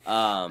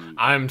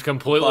 I'm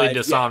completely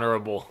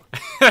dishonorable.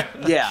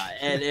 Yeah,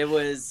 and it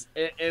was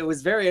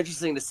very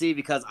interesting to see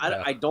because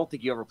I don't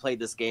think you ever played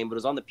this game, but it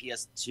was on the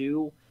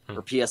PS2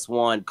 or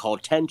PS1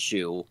 called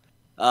Tenchu.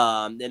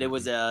 And it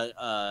was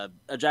a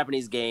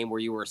Japanese game where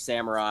you were a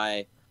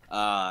samurai,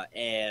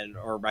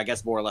 or I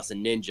guess more or less a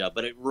ninja,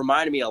 but it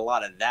reminded me a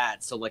lot of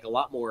that. So like a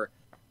lot more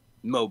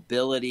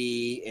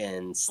mobility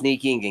and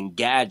sneaking and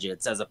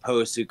gadgets as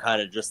opposed to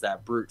kind of just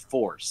that brute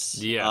force.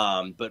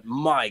 Yeah. But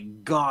my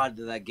God,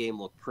 did that game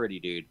look pretty,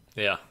 dude.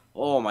 Yeah.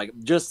 Oh my,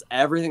 just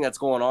everything that's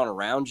going on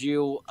around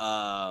you.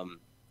 I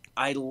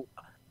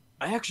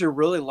actually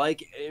really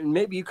like, and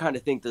maybe you kind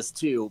of think this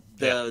too,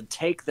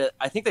 take that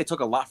I think they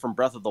took a lot from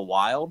Breath of the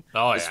Wild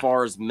as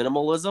far as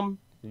minimalism.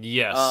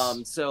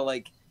 Yes. So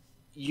like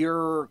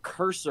your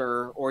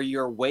cursor or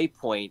your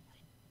waypoint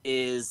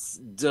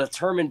is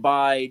determined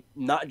by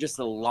not just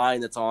the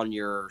line that's on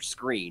your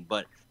screen,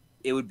 but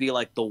it would be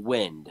like the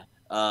wind,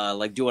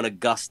 like doing a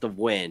gust of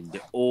wind,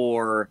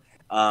 or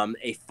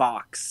a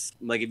fox.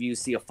 Like if you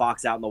see a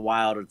fox out in the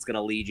wild, it's going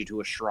to lead you to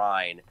a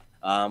shrine,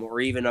 or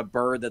even a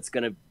bird that's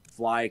going to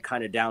fly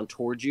kind of down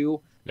towards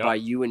you by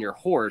you and your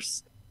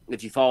horse.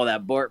 If you follow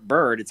that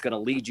bird, it's going to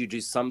lead you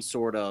to some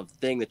sort of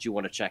thing that you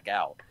want to check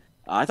out.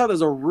 I thought it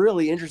was a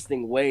really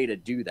interesting way to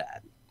do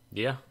that.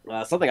 Yeah.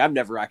 Something I've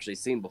never actually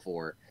seen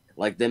before.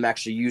 Like them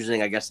actually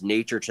using, I guess,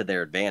 nature to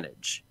their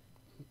advantage.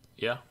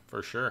 Yeah,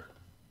 for sure.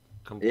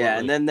 Completely. Yeah,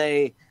 and then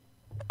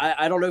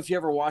I don't know if you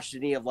ever watched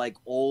any of like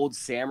old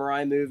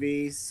samurai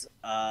movies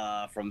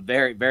from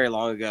very, very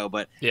long ago,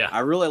 but I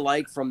really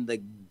like from the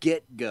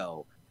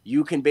get-go,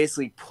 you can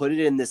basically put it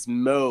in this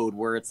mode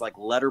where it's like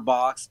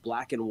letterbox,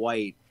 black and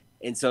white,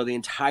 and so the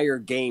entire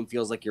game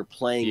feels like you're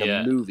playing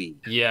a movie.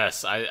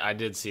 Yes, I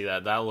did see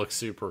that. That looks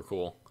super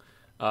cool.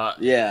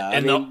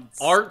 And the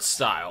art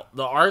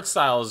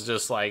style is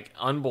just like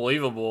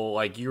unbelievable.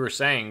 Like you were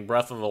saying,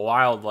 Breath of the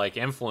Wild like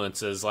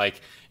influences.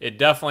 Like it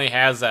definitely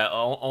has that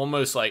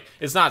almost like,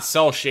 it's not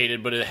cell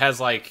shaded, but it has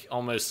like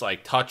almost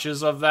like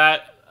touches of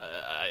that,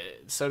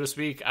 so to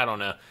speak. I don't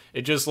know.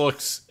 It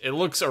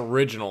looks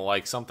original,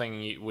 like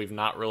something we've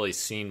not really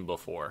seen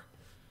before.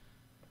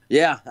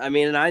 Yeah, I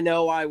mean, and I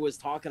know I was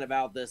talking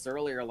about this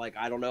earlier. Like,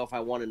 I don't know if I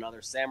want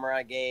another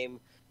samurai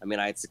game. I mean,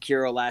 I had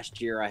Sekiro last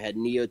year. I had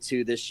Nioh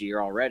 2 this year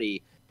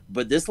already.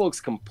 But this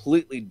looks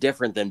completely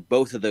different than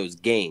both of those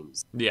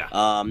games.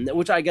 Yeah.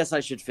 Which I guess I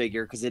should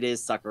figure because it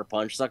is Sucker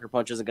Punch. Sucker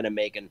Punch isn't going to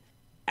make an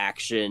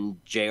action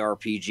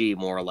JRPG,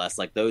 more or less,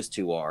 like those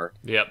two are.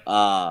 Yep.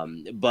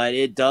 But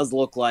it does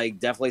look like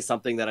definitely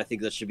something that I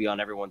think that should be on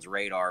everyone's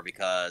radar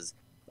because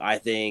I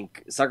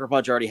think Sucker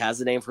Punch already has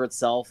a name for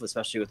itself,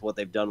 especially with what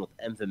they've done with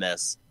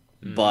Infamous.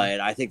 Mm-hmm. But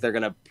I think they're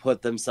going to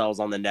put themselves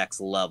on the next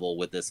level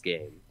with this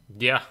game.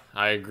 Yeah,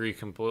 I agree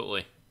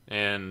completely.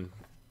 And,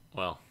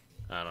 well,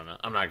 I don't know.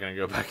 I'm not going to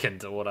go back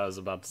into what I was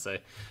about to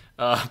say.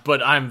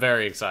 But I'm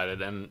very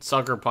excited. And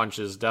Sucker Punch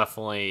is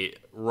definitely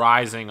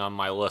rising on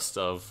my list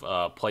of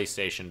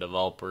PlayStation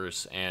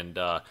developers. And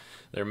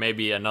there may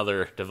be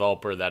another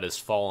developer that is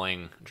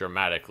falling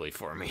dramatically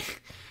for me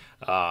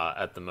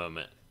at the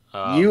moment.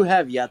 You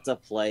have yet to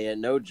play it.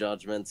 No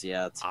judgments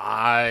yet.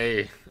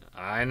 I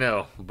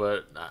know.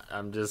 But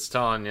I'm just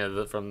telling you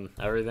that from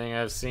everything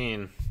I've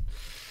seen,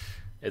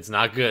 it's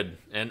not good.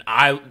 And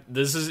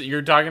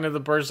you're talking to the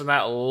person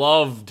that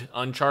loved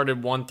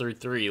Uncharted 1 through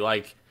 3,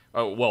 like,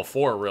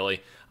 4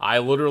 really. I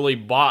literally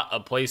bought a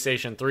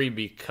PlayStation 3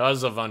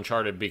 because of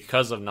Uncharted,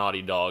 because of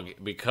Naughty Dog,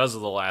 because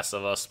of The Last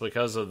of Us,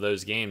 because of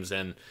those games.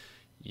 And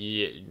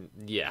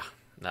I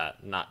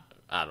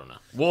don't know.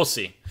 We'll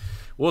see.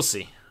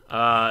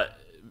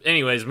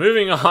 Anyways,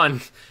 moving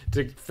on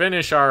to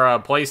finish our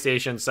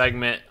PlayStation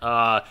segment.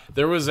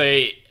 There was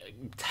a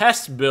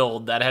test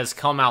build that has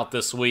come out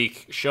this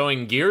week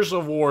showing Gears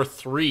of War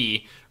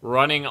 3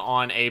 running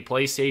on a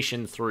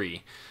PlayStation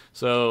 3.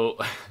 So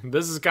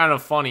this is kind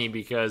of funny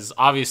because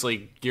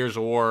obviously Gears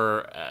of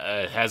War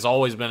has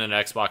always been an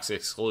Xbox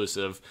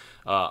exclusive,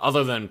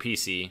 other than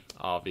PC,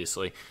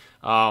 obviously.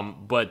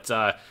 But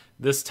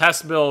this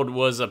test build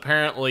was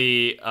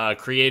apparently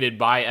created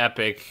by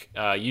Epic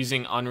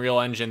using Unreal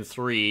Engine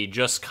 3,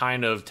 just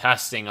kind of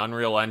testing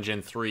Unreal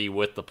Engine 3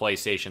 with the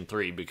PlayStation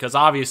 3. Because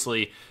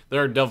obviously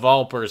there are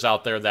developers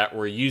out there that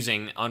were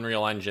using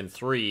Unreal Engine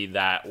 3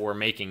 that were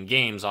making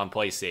games on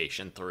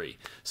PlayStation 3.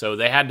 So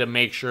they had to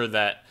make sure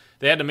that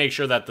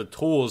the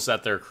tools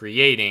that they're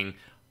creating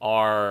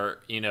are,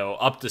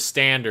 up to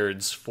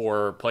standards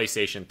for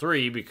PlayStation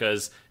 3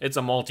 because it's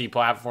a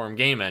multi-platform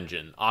game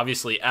engine.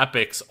 Obviously,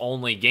 Epic's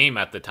only game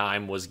at the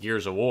time was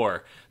Gears of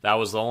War. That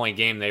was the only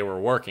game they were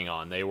working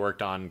on. They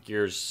worked on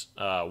Gears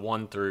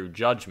 1 through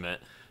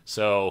Judgment.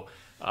 So,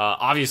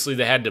 obviously,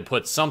 they had to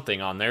put something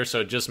on there,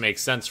 so it just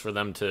makes sense for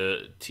them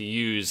to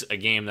use a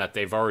game that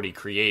they've already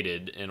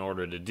created in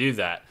order to do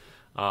that.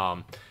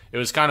 It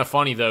was kind of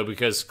funny, though,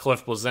 because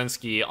Cliff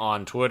Bleszinski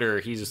on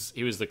Twitter, he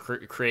was the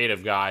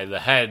creative guy,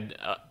 the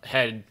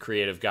head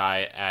creative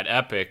guy at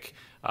Epic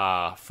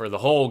for the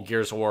whole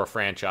Gears of War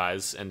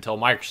franchise until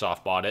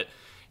Microsoft bought it.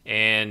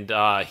 And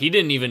he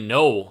didn't even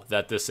know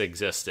that this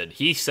existed.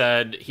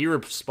 He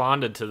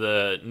responded to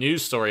the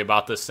news story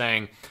about this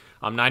saying,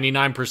 I'm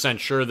 99%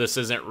 sure this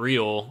isn't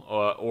real,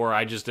 or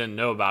I just didn't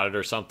know about it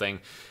or something.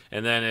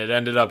 And then it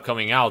ended up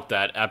coming out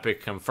that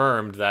Epic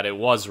confirmed that it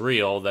was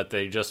real, that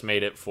they just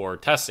made it for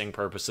testing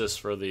purposes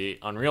for the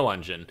Unreal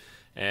Engine.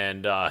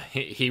 And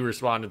he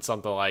responded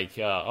something like,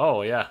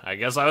 oh, yeah, I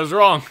guess I was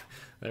wrong.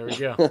 There we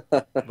go.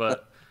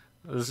 But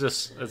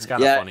it's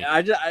kind of funny.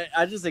 I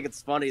just think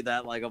it's funny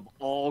that, like, of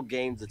all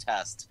games to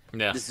test,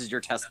 this is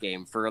your test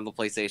game for the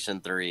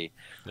PlayStation 3.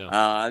 Yeah.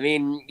 I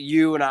mean,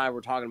 you and I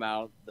were talking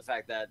about the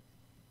fact that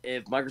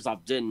if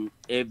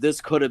this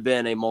could have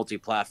been a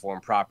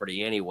multi-platform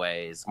property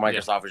anyways,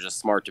 Microsoft was just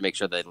smart to make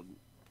sure they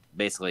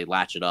basically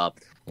latch it up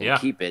and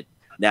keep it.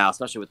 Now,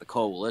 especially with the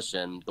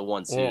Coalition, the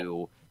ones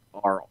who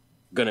are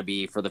going to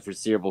be, for the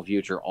foreseeable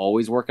future,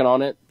 always working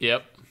on it.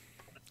 Yep.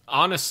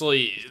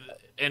 Honestly,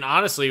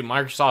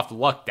 Microsoft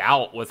lucked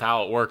out with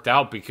how it worked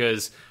out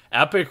because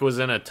Epic was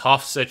in a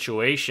tough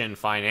situation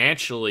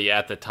financially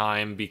at the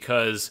time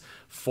because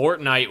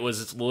Fortnite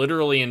was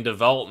literally in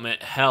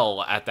development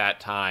hell at that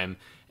time.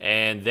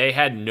 And they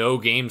had no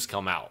games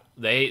come out.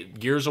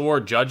 Gears of War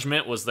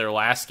Judgment was their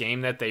last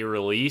game that they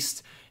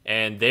released,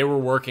 and they were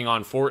working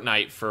on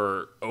Fortnite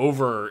for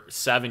over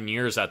 7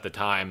 years at the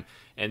time.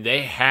 And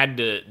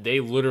they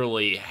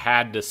literally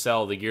had to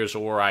sell the Gears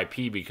of War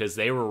IP because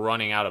they were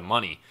running out of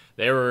money.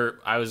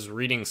 I was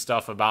reading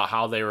stuff about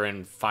how they were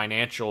in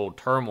financial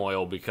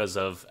turmoil because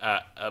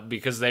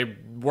they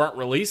weren't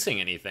releasing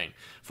anything.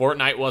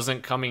 Fortnite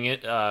wasn't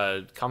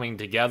coming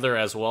together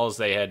as well as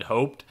they had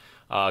hoped.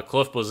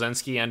 Cliff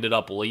Bleszinski ended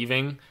up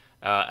leaving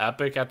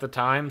Epic at the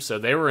time, so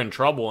they were in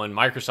trouble, and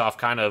Microsoft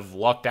kind of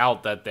lucked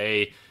out that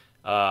they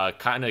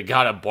kind of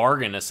got a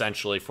bargain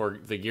essentially for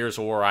the Gears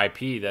of War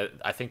IP. That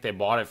I think they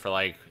bought it for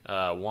like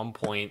 1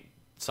 point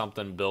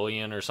something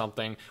billion or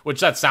something, which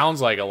that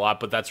sounds like a lot,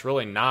 but that's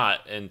really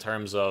not in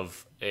terms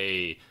of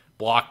a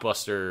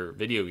blockbuster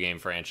video game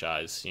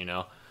franchise, you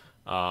know.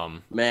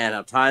 Man,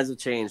 how times have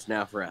changed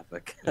now for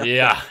Epic.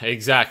 Yeah,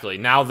 exactly.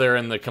 Now they're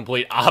in the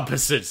complete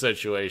opposite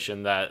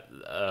situation that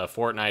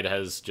Fortnite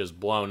has just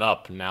blown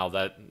up now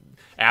that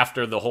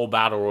after the whole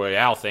Battle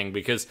Royale thing,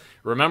 because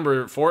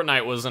remember,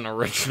 Fortnite wasn't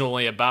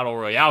originally a Battle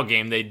Royale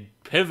game. They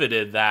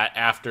pivoted that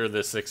after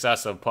the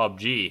success of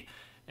PUBG.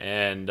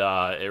 And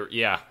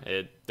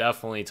it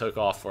definitely took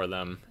off for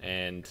them,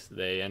 and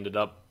they ended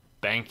up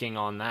banking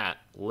on that,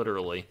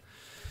 literally.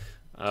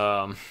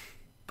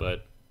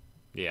 But,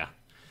 yeah.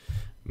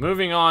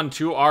 Moving on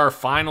to our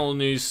final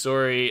news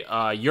story,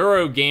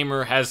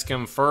 Eurogamer has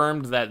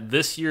confirmed that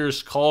this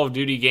year's Call of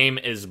Duty game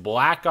is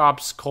Black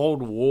Ops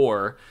Cold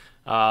War,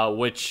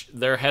 which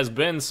there has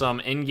been some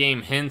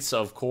in-game hints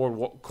of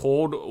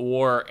Cold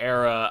War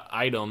era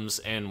items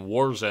in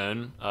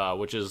Warzone,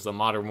 which is the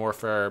Modern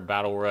Warfare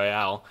Battle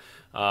Royale.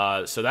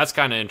 So that's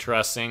kind of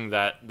interesting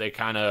that they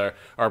kind of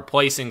are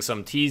placing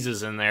some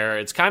teases in there.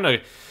 It's kind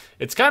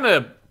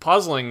of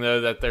puzzling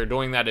though that they're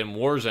doing that in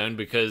Warzone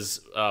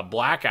because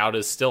Blackout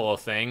is still a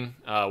thing,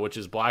 which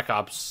is Black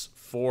Ops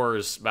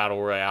 4's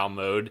Battle Royale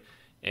mode,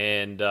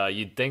 and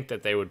you'd think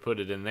that they would put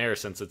it in there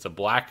since it's a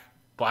Black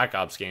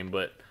Ops game,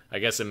 but I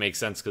guess it makes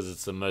sense because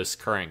it's the most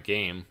current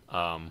game.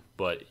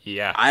 But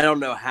yeah, I don't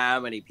know how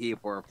many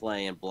people are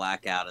playing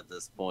Blackout at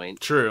this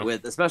point. True.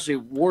 Especially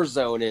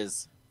Warzone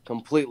is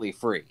completely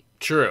free.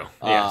 True.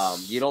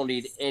 Yes. You don't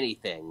need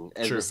anything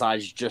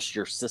besides just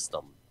your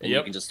system, and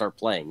you can just start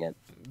playing it.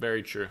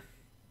 Very true.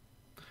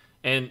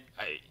 And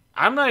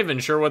I'm not even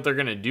sure what they're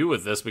going to do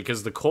with this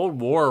because the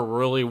Cold War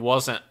really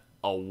wasn't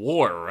a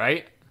war,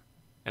 right?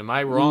 Am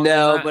I wrong?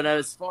 No, but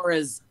as far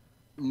as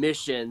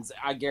missions,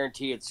 I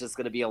guarantee it's just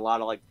going to be a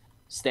lot of like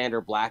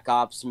standard Black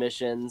Ops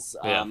missions.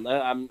 Yeah.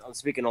 I'm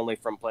speaking only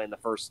from playing the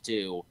first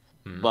two,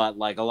 but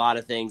like a lot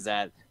of things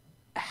that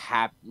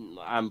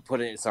I'm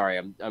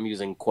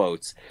using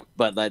quotes,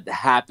 but that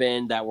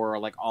happened that were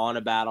like on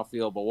a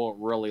battlefield, but won't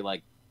really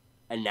like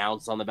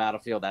announce on the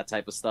battlefield, that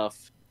type of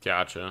stuff.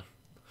 Gotcha.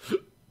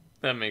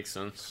 That makes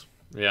sense.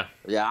 Yeah.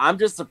 Yeah, I'm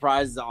just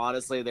surprised,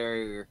 honestly,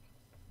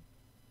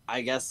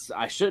 I guess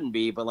I shouldn't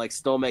be, but like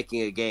still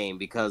making a game,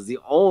 because the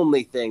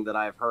only thing that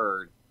I've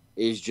heard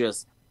is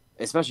just,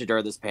 especially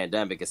during this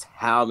pandemic, is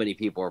how many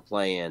people are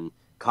playing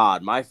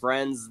COD. My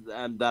friends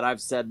that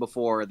I've said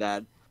before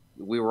that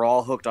we were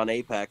all hooked on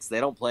Apex, they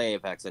don't play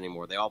Apex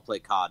anymore. They all play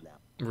COD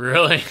now.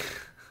 Really?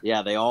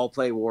 Yeah, they all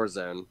play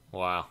Warzone.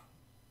 Wow.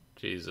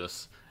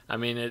 Jesus. I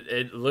mean,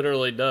 it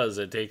literally does.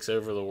 It takes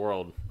over the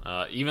world.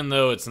 Even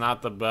though it's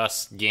not the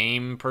best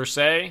game per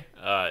se,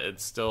 it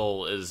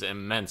still is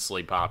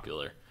immensely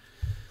popular.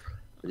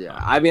 Yeah,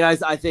 I mean,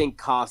 I think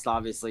cost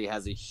obviously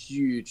has a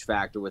huge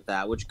factor with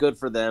that, which good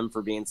for them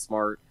for being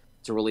smart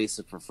to release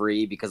it for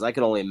free, because I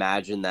can only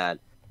imagine that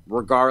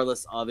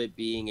regardless of it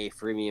being a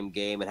freemium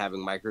game and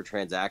having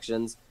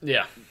microtransactions,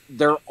 yeah,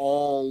 they're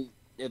all,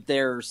 if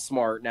they're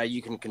smart, now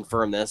you can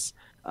confirm this,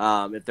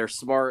 if they're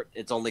smart,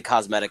 it's only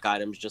cosmetic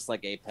items, just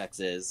like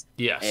Apex is.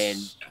 Yes. And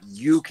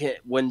you can,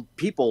 when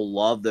people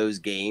love those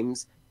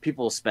games,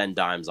 people spend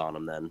dimes on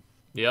them then.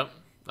 Yep,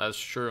 that's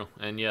true.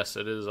 And yes,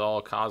 it is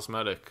all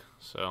cosmetic.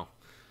 So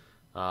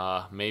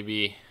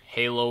maybe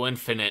Halo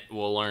Infinite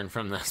will learn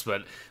from this,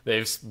 but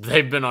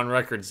they've been on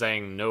record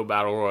saying no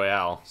battle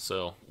royale.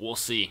 So we'll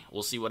see.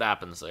 We'll see what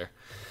happens there.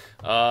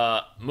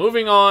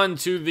 Moving on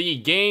to the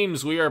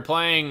games we are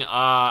playing.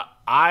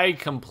 I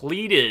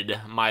completed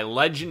my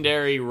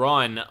legendary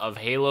run of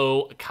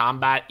Halo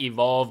Combat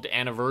Evolved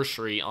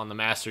Anniversary on the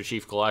Master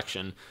Chief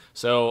Collection.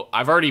 So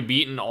I've already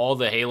beaten all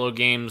the Halo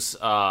games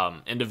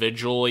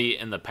individually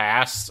in the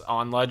past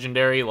on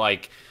Legendary,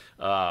 like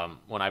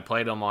when I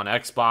played them on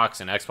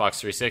Xbox and Xbox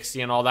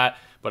 360 and all that,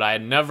 but I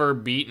had never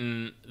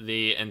beaten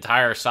the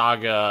entire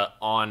saga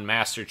on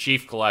Master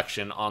Chief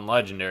Collection on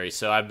Legendary.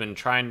 So I've been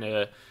trying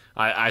to...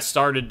 I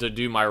started to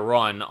do my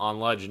run on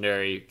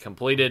Legendary,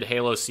 completed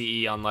Halo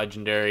CE on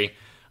Legendary,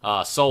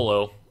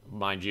 solo,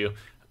 mind you.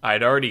 I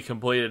had already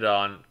completed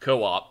on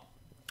co-op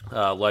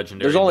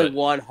Legendary. There's only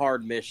one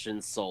hard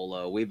mission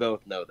solo. We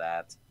both know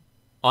that.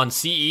 On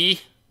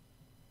CE?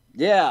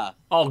 Yeah.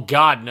 Oh,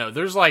 God, no.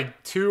 There's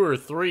like 2 or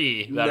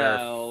 3 that are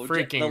freaking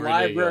ridiculous. The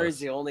library is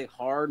the only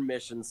hard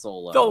mission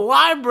solo. The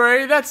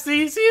library? That's the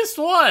easiest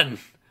one.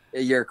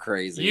 You're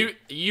crazy.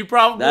 You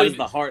probably... That is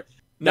the hard...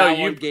 No, that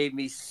one gave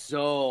me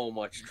so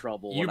much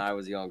trouble when I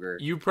was younger.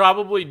 You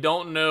probably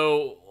don't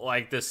know,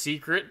 like, the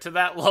secret to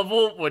that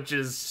level, which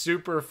is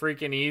super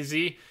freaking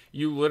easy.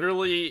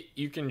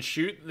 You can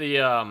shoot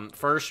the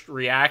first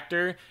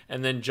reactor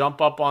and then jump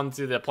up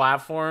onto the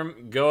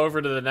platform, go over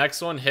to the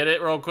next one, hit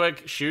it real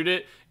quick, shoot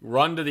it,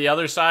 run to the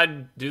other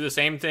side, do the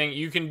same thing.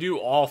 You can do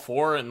all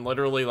 4 in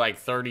literally like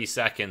 30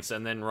 seconds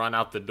and then run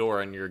out the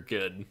door and you're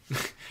good.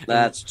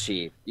 That's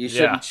cheap. You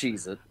shouldn't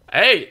cheese it.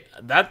 Hey,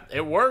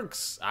 it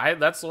works.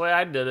 That's the way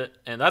I did it,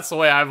 and that's the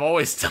way I've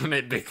always done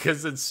it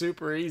because it's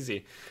super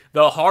easy.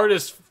 The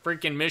hardest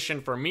freaking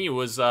mission for me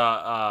was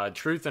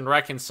Truth and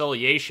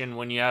Reconciliation.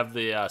 When you have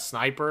the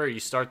sniper, you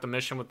start the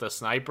mission with the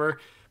sniper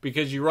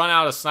because you run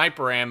out of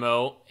sniper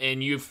ammo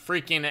and you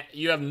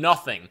have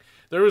nothing.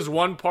 There was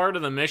one part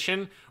of the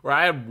mission where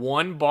I had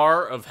 1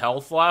 bar of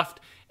health left.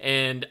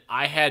 And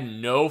I had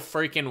no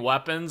freaking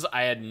weapons.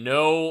 I had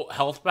no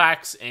health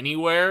packs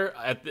anywhere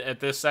at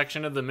this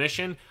section of the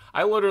mission.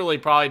 I literally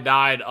probably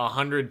died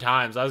 100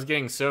 times. I was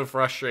getting so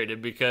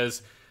frustrated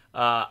because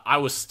I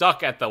was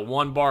stuck at the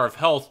 1 bar of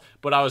health,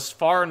 but I was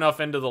far enough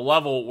into the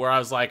level where I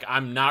was like,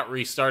 I'm not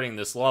restarting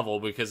this level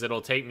because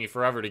it'll take me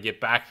forever to get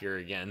back here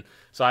again.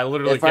 So I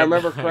literally If I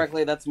remember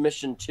correctly, that's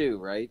mission 2,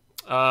 right?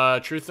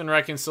 Truth and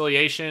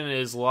Reconciliation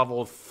is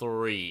level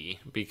 3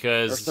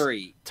 because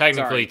 3.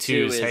 Technically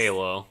 2 is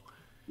Halo.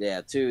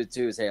 Yeah, 2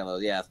 is Halo.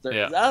 Yeah.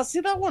 Yeah.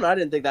 See, that one I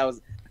didn't think that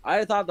was.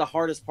 I thought the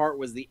hardest part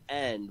was the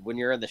end when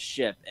you're in the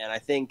ship, and I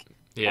think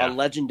on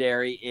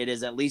Legendary it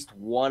is at least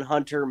 1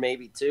 hunter,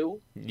 maybe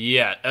 2.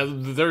 Yeah,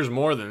 there's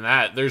more than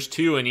that. There's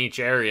 2 in each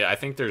area. I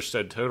think there's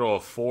a total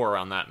of 4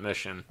 on that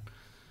mission.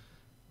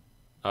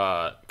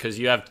 Because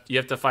you have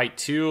to fight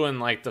 2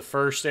 in like the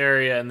first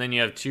area, and then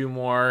you have 2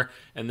 more,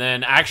 and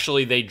then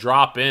actually they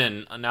drop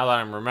in. Now that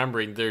I'm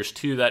remembering, there's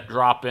 2 that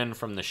drop in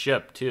from the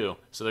ship too.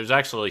 So there's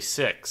actually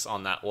 6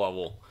 on that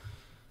level.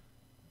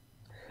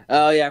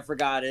 Oh yeah, I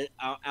forgot it.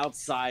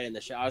 Outside in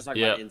the ship. I was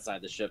talking about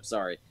inside the ship.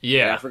 Sorry.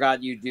 Yeah, I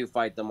forgot you do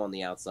fight them on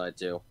the outside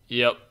too.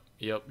 Yep.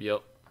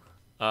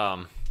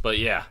 But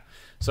yeah.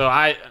 So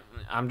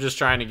I'm just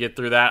trying to get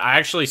through that. I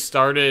actually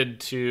started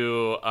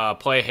to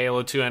play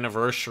Halo 2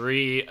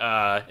 Anniversary,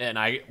 and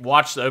I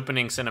watched the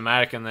opening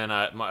cinematic, and then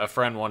a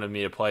friend wanted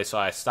me to play, so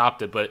I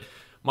stopped it. But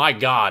my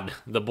God,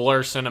 the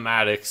Blur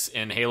cinematics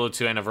in Halo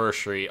 2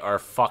 Anniversary are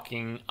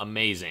fucking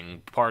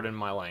amazing. Pardon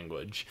my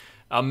language.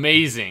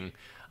 Amazing.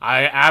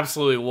 I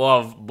absolutely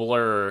love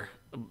Blur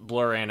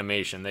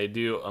animation. They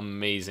do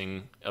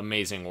amazing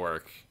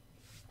work.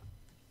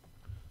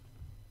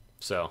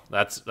 So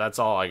that's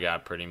all I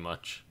got pretty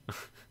much.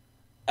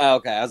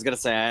 Okay, I was gonna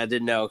say I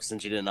didn't know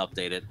since you didn't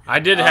update it.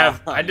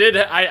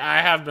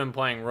 I have been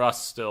playing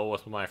Rust still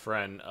with my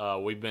friend.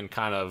 We've been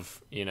kind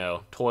of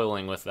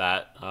toiling with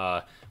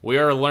that. We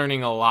are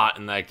learning a lot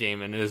in that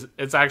game, and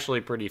it's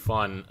actually pretty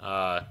fun.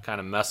 Kind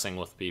of messing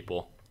with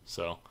people.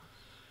 So.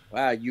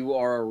 Wow, you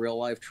are a real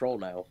life troll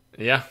now.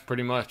 Yeah,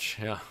 pretty much.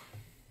 Yeah.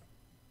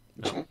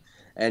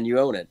 And you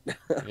own it.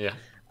 Yeah.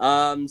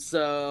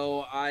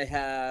 So I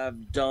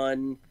have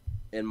done,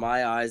 in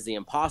my eyes, the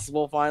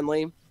impossible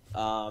finally.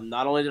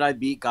 Not only did I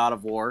beat God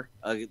of War,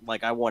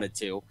 like I wanted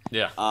to.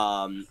 Yeah.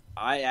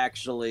 I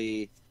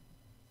actually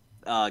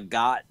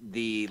got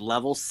the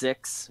level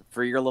 6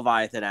 for your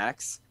Leviathan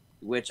axe,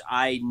 which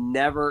I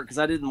never, because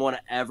I didn't want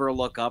to ever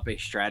look up a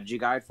strategy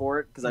guide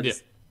for it,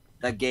 because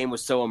that game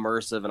was so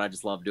immersive and I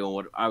just loved doing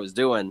what I was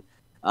doing.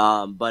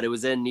 But it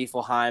was in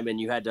Niflheim and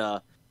you had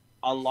to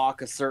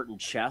unlock a certain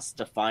chest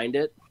to find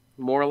it,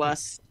 more or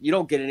less. You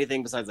don't get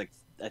anything besides like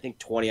I think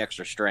 20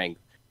 extra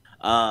strength.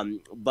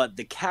 But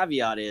the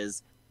caveat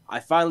is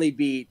I finally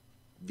beat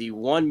the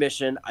one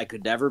mission I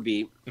could never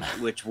beat,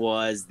 which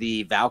was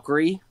the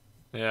Valkyrie.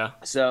 Yeah.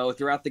 So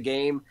throughout the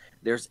game,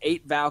 there's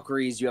 8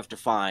 Valkyries you have to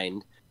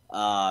find,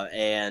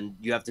 and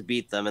you have to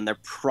beat them, and they're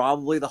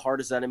probably the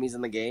hardest enemies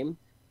in the game.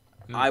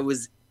 I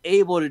was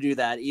able to do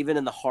that even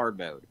in the hard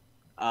mode.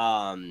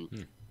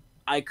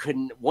 I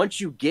couldn't. Once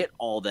you get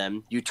all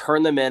them, you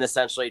turn them in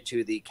essentially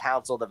to the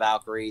Council of the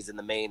Valkyries in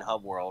the main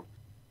hub world.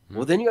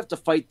 Well, then you have to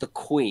fight the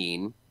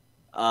Queen,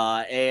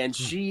 and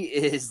she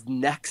is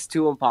next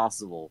to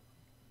impossible.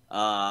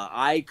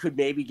 I could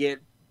maybe get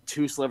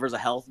 2 slivers of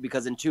health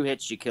because in 2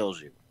 hits she kills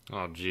you.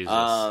 Oh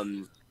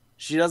Jesus!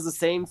 She does the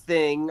same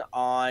thing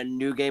on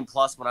New Game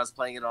Plus when I was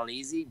playing it on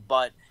easy,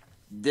 but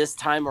this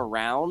time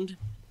around,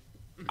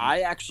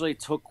 I actually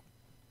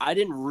I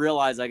didn't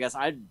realize. I guess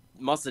I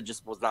must have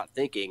just was not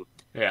thinking.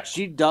 Yeah.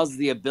 She does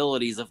the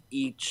abilities of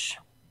each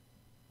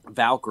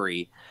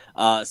Valkyrie.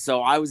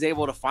 So I was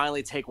able to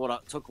finally take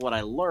what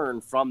I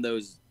learned from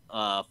those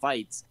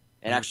fights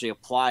and actually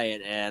apply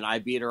it. And I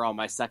beat her on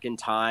my second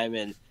time.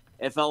 And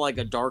it felt like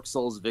a Dark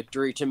Souls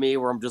victory to me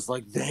where I'm just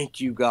like,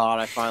 thank you, God,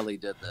 I finally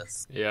did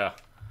this. Yeah.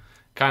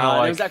 Kind of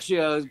like... It was actually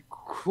a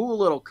cool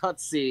little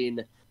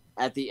cutscene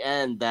at the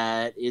end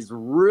that is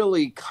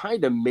really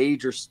kind of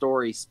major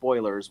story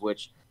spoilers,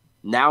 which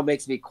now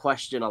makes me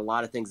question a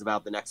lot of things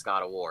about the next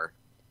God of War.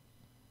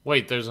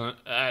 Wait, there's an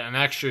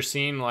extra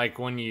scene like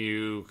when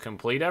you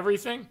complete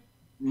everything?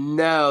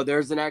 No,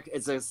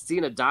 it's a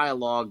scene of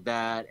dialogue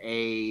that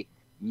a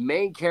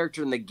main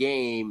character in the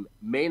game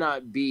may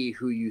not be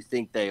who you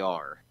think they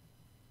are.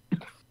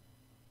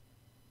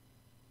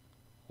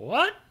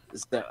 What?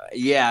 So,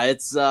 yeah,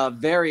 it's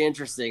very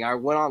interesting. I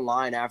went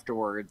online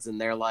afterwards, and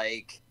they're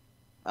like...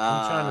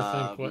 I'm trying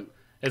to think what...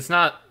 It's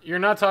not... You're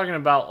not talking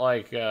about,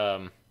 like...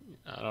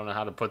 I don't know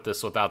how to put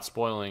this without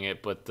spoiling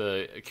it, but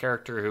the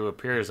character who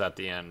appears at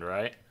the end,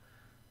 right?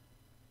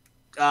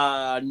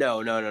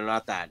 No,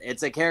 not that.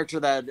 It's a character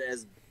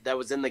that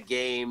was in the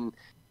game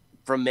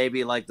from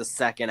maybe like the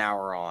second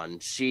hour on.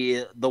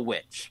 The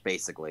witch,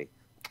 basically.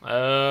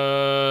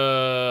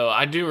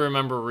 I do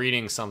remember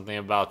reading something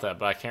about that,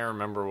 but I can't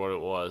remember what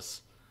it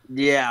was.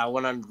 Yeah,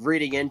 when I'm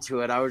reading into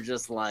it, I was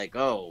just like,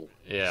 oh,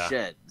 Yeah.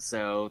 shit.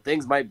 So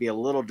things might be a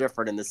little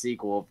different in the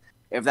sequel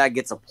if that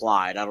gets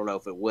applied. I don't know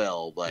if it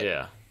will, but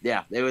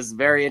yeah, it was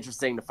very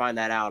interesting to find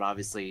that out,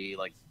 obviously,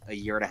 like a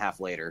year and a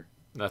half later.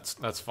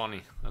 That's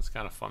funny. That's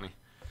kind of funny.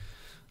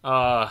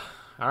 All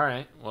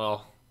right.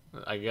 Well,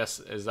 I guess,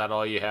 is that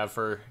all you have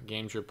for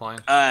games you're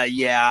playing?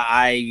 Yeah,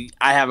 I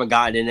haven't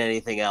gotten into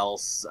anything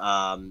else.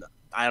 I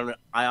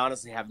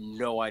honestly have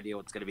no idea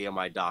what's going to be on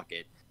my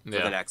docket for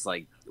the next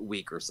like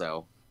week or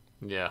so.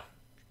 Yeah,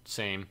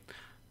 same.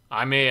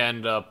 I may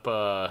end up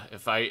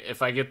if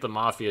I get the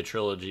Mafia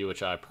trilogy,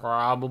 which I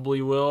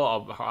probably will.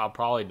 I'll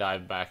probably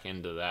dive back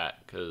into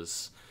that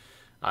because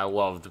I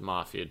loved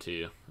Mafia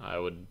 2. I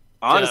would.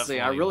 Honestly,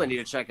 I really need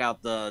to check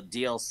out the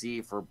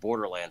DLC for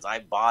Borderlands. I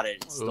bought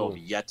it and still have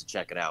yet to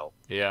check it out.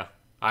 Yeah.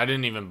 I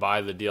didn't even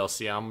buy the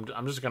DLC.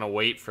 I'm just going to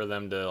wait for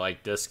them to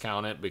like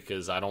discount it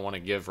because I don't want to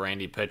give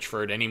Randy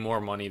Pitchford any more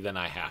money than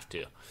I have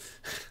to.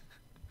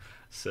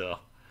 So,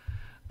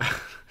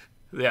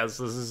 yes,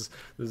 this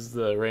is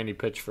the Randy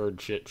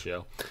Pitchford shit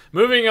show.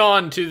 Moving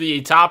on to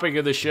the topic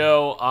of the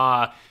show,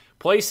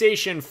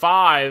 PlayStation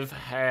 5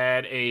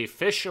 had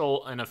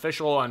an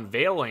official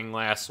unveiling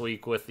last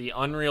week with the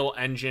Unreal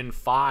Engine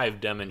 5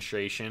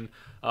 demonstration.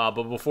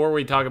 But before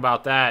we talk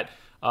about that,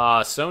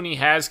 Sony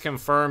has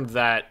confirmed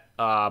that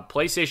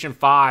PlayStation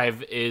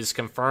 5 is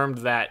confirmed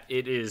that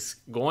it is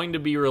going to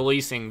be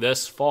releasing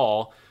this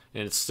fall,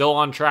 and it's still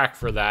on track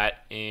for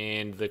that,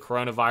 and the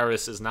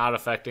coronavirus is not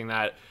affecting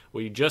that.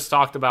 We just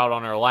talked about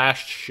on our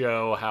last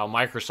show how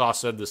Microsoft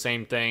said the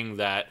same thing,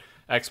 that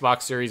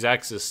Xbox Series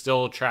X is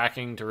still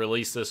tracking to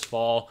release this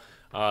fall.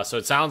 So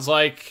it sounds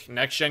like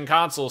next-gen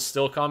console is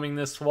still coming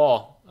this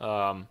fall.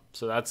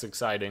 So that's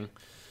exciting.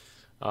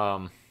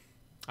 I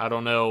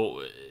don't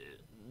know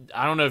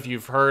if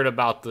you've heard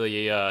about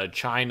the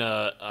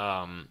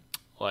China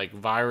like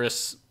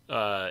virus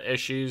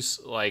issues,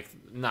 like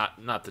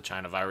not the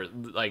China virus,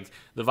 like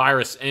the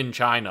virus in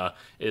China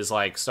is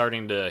like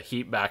starting to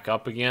heat back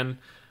up again.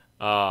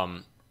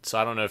 So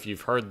I don't know if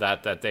you've heard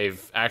that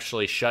they've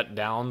actually shut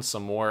down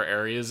some more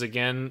areas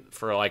again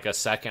for like a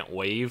second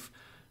wave.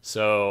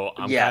 So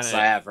I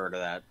have heard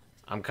of that.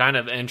 I'm kind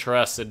of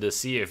interested to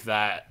see if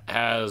that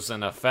has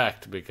an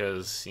effect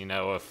because,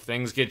 if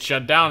things get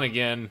shut down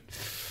again,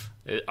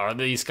 are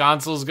these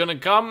consoles going to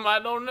come? I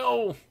don't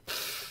know.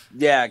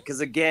 Yeah, because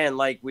again,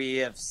 like we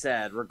have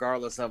said,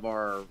 regardless of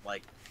our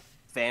like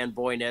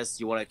fanboyness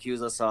you want to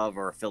accuse us of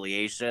or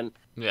affiliation,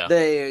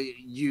 they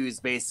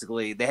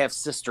have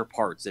sister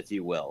parts, if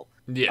you will.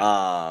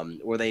 Yeah.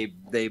 Where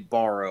they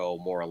borrow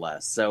more or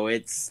less. So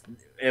it's,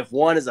 if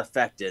one is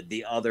affected,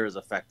 the other is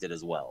affected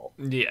as well.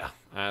 Yeah,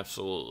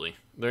 absolutely.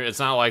 It's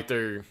not like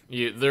they're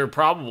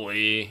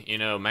probably,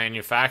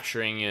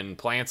 manufacturing in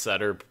plants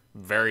that are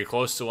very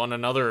close to one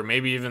another, or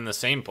maybe even the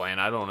same plant.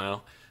 I don't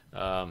know.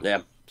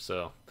 Yeah.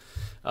 So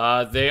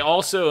Sony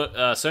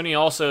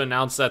also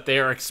announced that they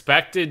are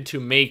expected to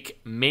make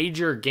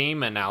major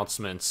game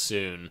announcements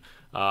soon.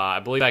 I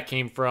believe that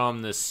came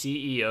from the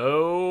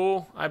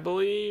CEO, I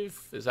believe.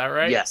 Is that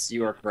right? Yes,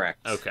 you are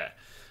correct. Okay.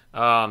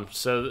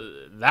 So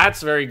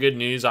that's very good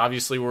news.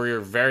 Obviously, we're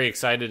very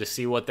excited to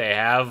see what they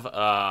have.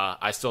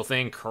 I still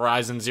think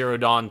Horizon Zero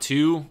Dawn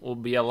 2 will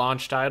be a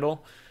launch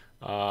title.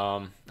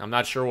 I'm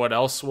not sure what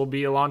else will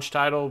be a launch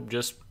title,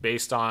 just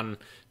based on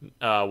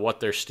what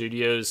their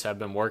studios have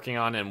been working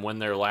on and when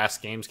their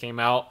last games came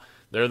out.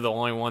 They're the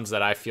only ones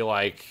that I feel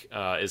like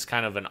is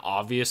kind of an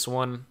obvious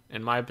one,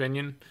 in my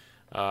opinion.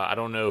 I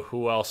don't know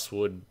who else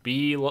would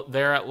be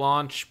there at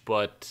launch,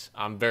 but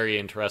I'm very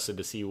interested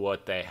to see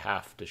what they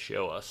have to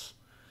show us.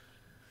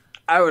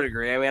 I would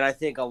agree. I mean, I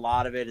think a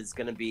lot of it is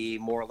going to be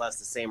more or less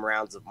the same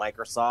rounds of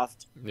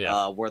Microsoft,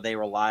 where they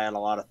rely on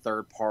a lot of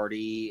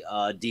third-party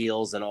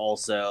deals and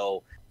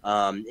also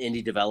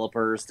indie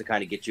developers to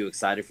kind of get you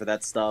excited for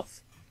that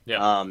stuff.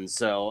 Yeah.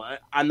 So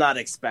I'm not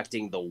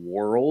expecting the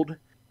world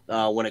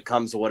when it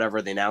comes to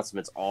whatever the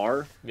announcements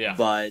are. Yeah.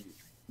 But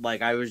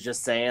like I was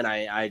just saying,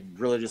 I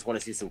really just want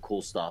to see some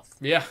cool stuff.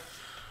 Yeah,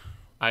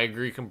 I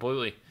agree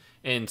completely.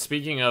 And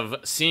speaking of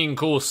seeing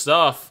cool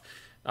stuff,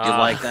 you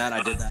like that?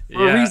 I did that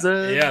for a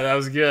reason. Yeah, that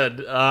was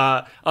good.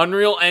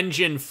 Unreal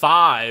Engine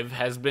 5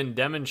 has been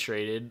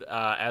demonstrated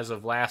as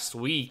of last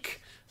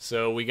week.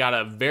 So we got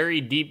a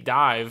very deep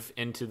dive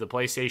into the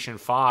PlayStation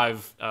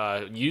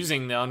 5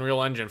 using the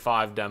Unreal Engine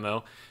 5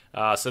 demo.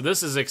 So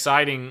this is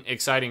exciting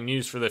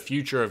news for the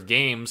future of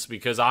games,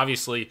 because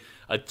obviously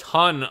a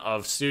ton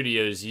of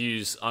studios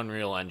use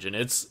Unreal Engine.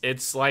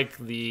 It's like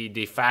the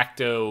de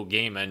facto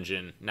game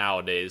engine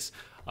nowadays.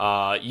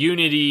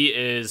 Unity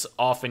is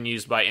often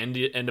used by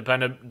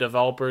independent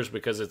developers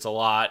because it's a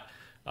lot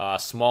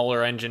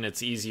smaller engine.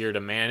 It's easier to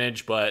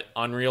manage, but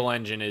Unreal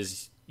Engine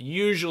is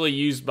usually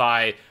used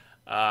by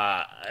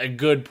a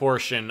good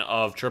portion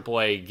of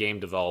AAA game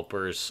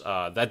developers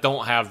that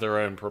don't have their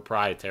own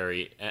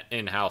proprietary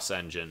in-house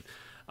engine.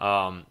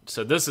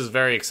 So this is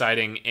very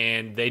exciting,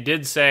 and they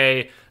did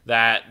say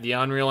that the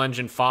Unreal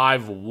Engine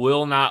 5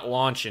 will not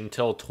launch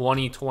until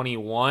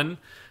 2021,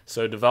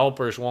 so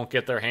developers won't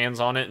get their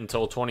hands on it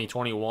until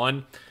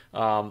 2021.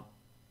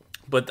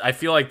 But I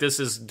feel like this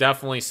is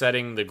definitely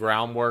setting the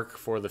groundwork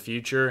for the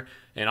future,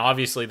 and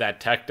obviously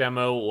that tech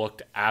demo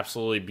looked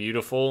absolutely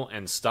beautiful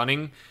and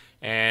stunning.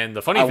 And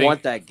the funny thing, I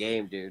want that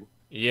game, dude.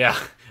 Yeah,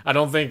 I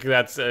don't think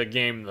that's a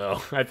game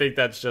though. I think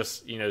that's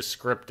just,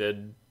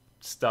 scripted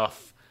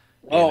stuff.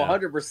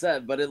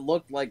 100%. But it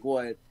looked like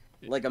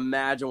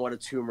imagine what a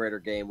Tomb Raider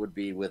game would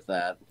be with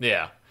that.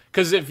 Yeah,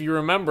 because if you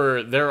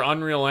remember their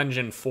Unreal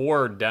Engine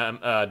 4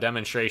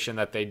 demonstration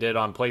that they did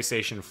on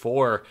PlayStation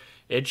 4,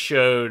 it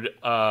showed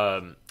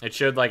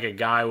like a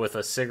guy with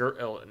a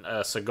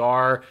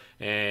cigar,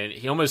 and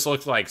he almost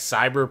looked like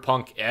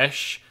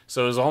cyberpunk-ish.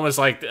 So it was almost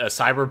like a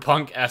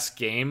cyberpunk-esque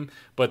game,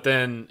 but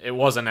then it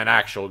wasn't an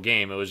actual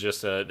game. It was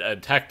just a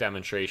tech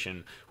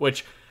demonstration,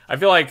 which I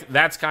feel like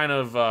that's kind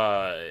of,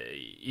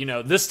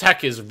 this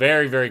tech is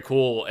very, very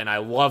cool, and I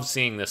love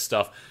seeing this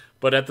stuff.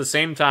 But at the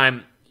same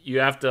time, you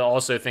have to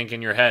also think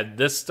in your head,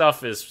 this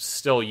stuff is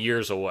still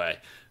years away.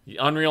 The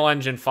Unreal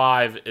Engine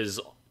 5 is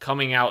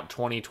coming out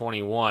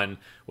 2021,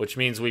 which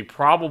means we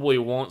probably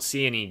won't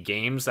see any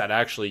games that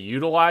actually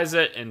utilize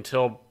it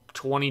until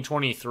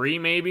 2023,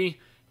 maybe.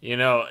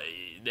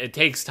 It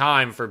takes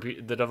time for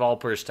the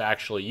developers to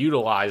actually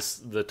utilize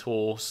the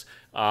tools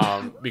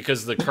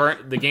because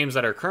the games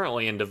that are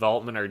currently in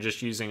development are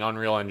just using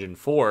Unreal Engine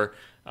 4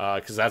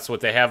 because that's what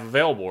they have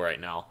available right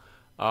now.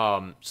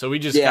 So we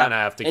just kind of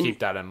have to keep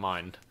that in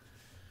mind.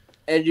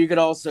 And you could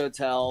also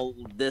tell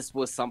this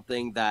was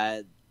something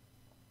that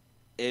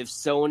if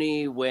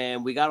Sony,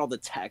 when we got all the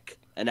tech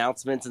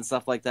announcements and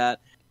stuff like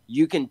that,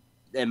 you can,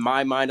 in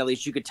my mind at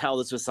least, you could tell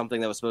this was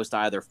something that was supposed to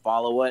either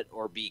follow it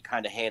or be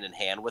kind of hand in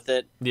hand with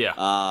it.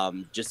 Yeah.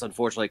 Just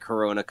unfortunately,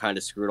 Corona kind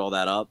of screwed all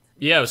that up.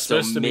 Yeah, it was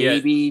supposed to be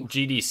at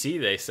GDC,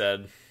 they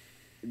said.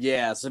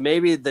 Yeah, so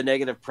maybe the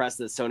negative press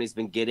that Sony's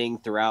been getting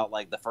throughout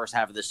the first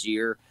half of this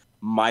year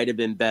might have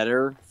been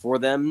better for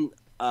them.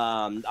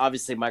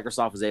 Obviously,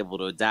 Microsoft was able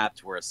to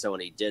adapt, whereas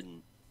Sony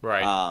didn't.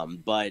 Right.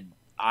 But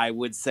I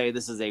would say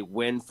this is a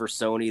win for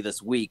Sony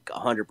this week,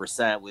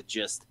 100%, with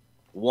just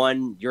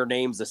one, your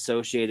name's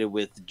associated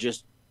with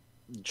just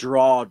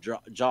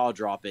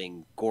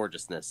jaw-dropping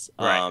gorgeousness.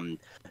 Right.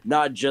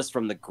 Not just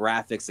from the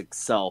graphics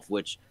itself,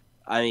 which,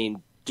 I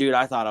mean, dude,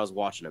 I thought I was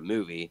watching a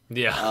movie.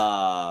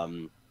 Yeah.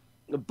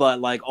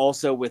 But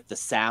also with the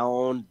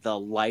sound, the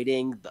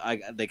lighting,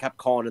 they kept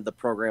calling it the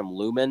program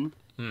Lumen.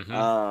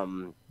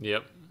 Mm-hmm.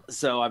 Yep.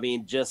 So, I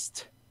mean,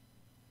 just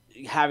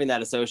having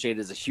that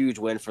associated is a huge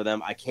win for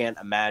them. I can't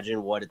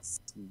imagine what it's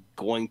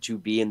going to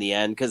be in the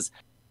end, because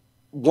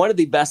one of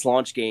the best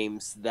launch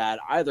games that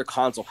either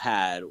console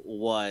had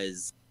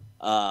was,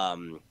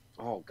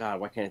 oh god,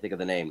 why can't I think of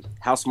the name?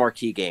 House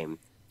Marquee game.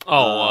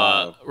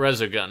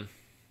 Resogun.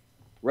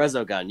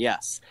 Resogun,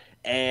 yes.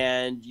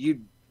 And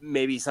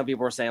maybe some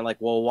people are saying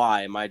well,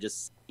 why am I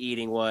just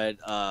eating what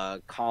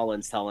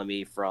Colin's telling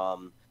me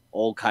from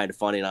Old Kind of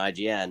Funny and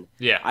IGN?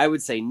 Yeah. I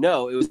would say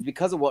no. It was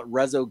because of what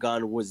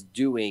Resogun was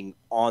doing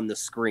on the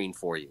screen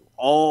for you.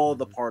 All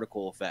the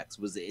particle effects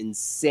was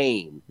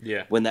insane.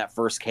 Yeah. When that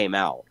first came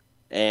out.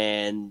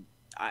 And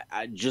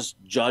I just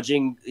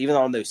judging, even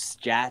on those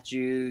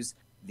statues,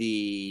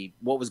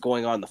 what was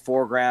going on in the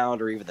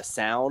foreground, or even the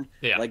sound,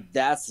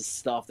 that's the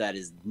stuff that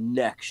is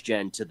next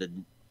gen to the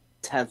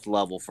 10th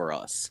level for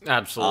us.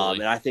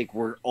 Absolutely. And I think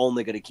we're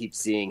only going to keep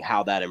seeing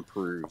how that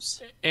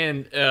improves.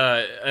 And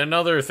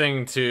another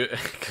thing too,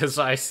 because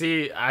I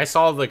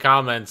saw the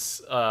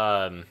comments,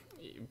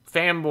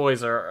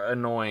 fanboys are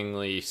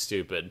annoyingly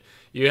stupid.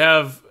 You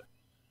have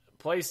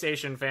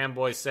PlayStation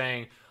fanboys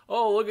saying,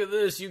 oh, look at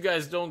this, you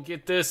guys don't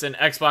get this, and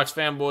Xbox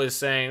fanboys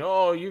saying,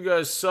 oh, you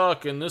guys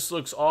suck, and this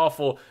looks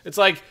awful. It's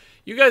like,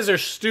 you guys are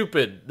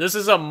stupid. This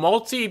is a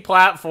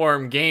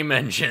multi-platform game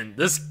engine.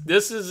 This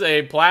is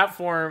a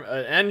platform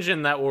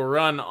engine that will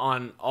run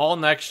on all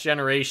next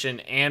generation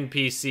and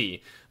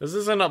PC. This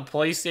isn't a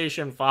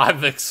PlayStation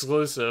 5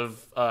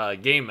 exclusive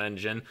game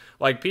engine.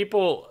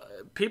 People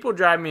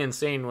drive me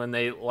insane when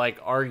they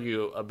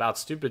argue about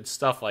stupid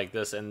stuff like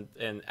this and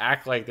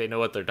act like they know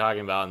what they're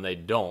talking about, and they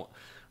don't.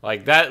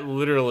 That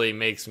literally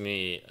makes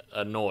me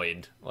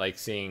annoyed,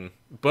 seeing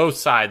both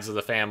sides of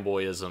the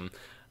fanboyism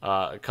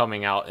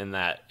coming out in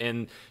that.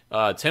 And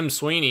Tim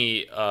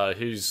Sweeney,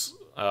 who's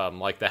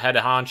the head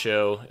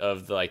honcho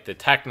of the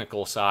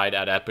technical side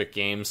at Epic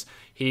Games,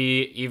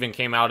 he even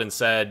came out and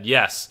said,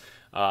 yes,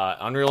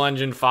 Unreal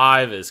Engine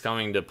 5 is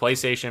coming to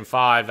PlayStation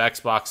 5,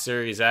 Xbox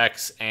Series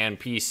X, and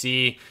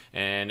PC,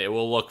 and it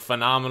will look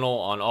phenomenal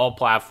on all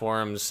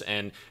platforms.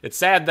 And it's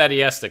sad that he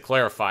has to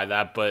clarify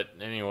that, but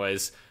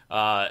anyways...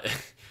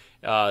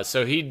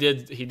 so he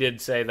did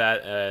say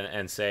that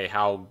and say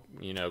how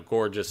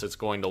gorgeous it's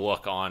going to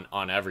look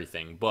on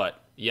everything.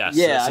 But yes,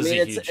 yeah, I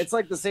mean it's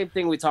like the same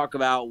thing we talk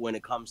about when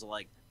it comes to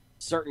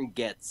certain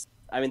gets.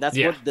 I mean, that's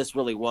what this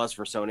really was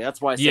for Sony.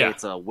 That's why I say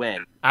it's a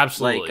win.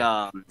 Absolutely.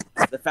 Like,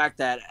 the fact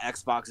that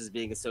Xbox is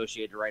being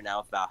associated right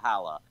now with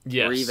Valhalla,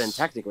 or even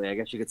technically, I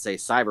guess you could say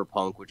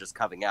Cyberpunk, which is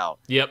coming out.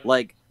 Yep.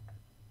 Like,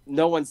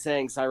 no one's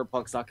saying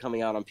Cyberpunk's not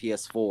coming out on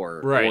PS4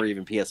 or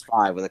even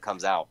PS5 when it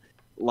comes out.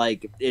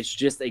 Like, it's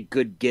just a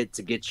good get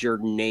to get your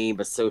name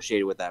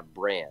associated with that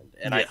brand.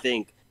 And I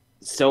think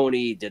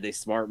Sony did a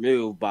smart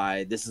move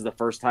by, this is the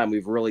first time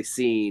we've really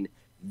seen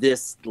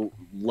this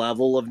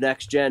level of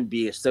next gen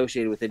be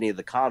associated with any of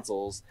the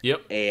consoles.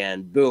 Yep.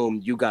 And boom,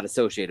 you got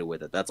associated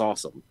with it. That's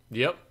awesome.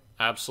 Yep.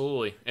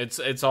 Absolutely.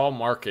 It's all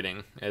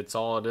marketing. It's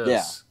all it is.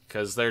 Yeah.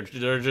 Because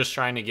they're just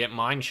trying to get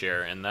mind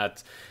share, and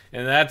that's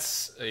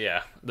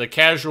the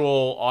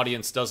casual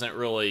audience doesn't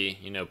really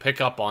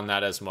pick up on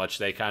that as much.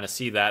 They kind of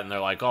see that and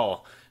they're like,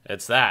 oh,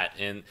 it's that,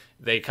 and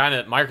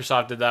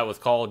Microsoft did that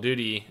with Call of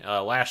Duty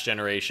last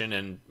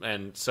generation,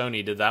 and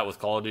Sony did that with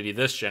Call of Duty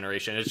this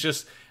generation. It's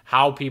just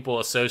how people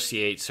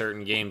associate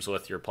certain games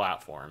with your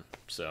platform.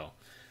 So,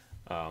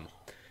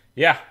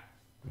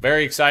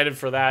 very excited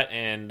for that,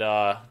 and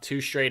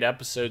 2 straight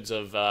episodes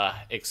of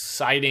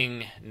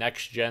exciting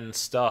next-gen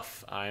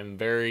stuff. I'm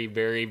very,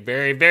 very,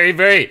 very, very,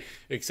 very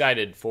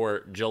excited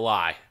for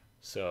July.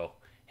 So,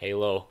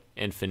 Halo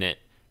Infinite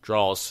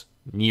draws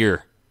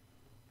near.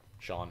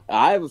 Sean?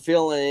 I have a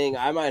feeling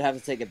I might have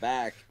to take it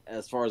back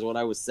as far as what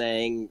I was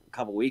saying a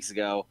couple weeks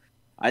ago.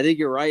 I think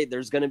you're right.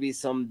 There's going to be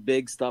some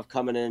big stuff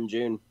coming in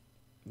June.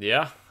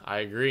 Yeah, I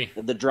agree.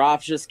 The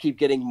drops just keep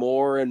getting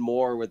more and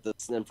more with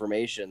this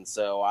information,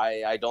 so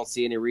I don't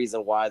see any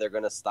reason why they're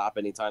going to stop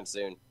anytime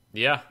soon.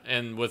 Yeah,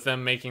 and with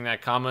them making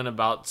that comment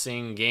about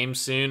seeing games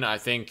soon, I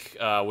think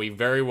we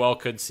very well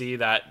could see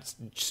that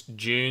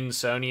June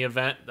Sony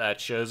event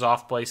that shows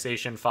off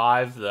PlayStation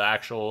 5, the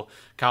actual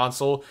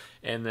console,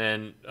 and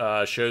then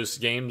shows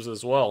games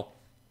as well.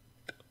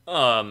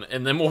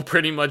 And then we'll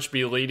pretty much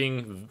be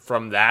leading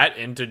from that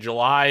into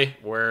July,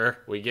 where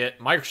we get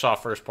Microsoft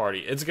first party.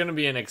 It's going to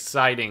be an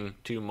exciting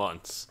 2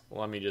 months,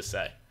 let me just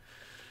say.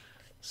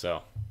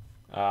 So,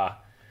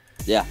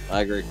 yeah,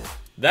 I agree.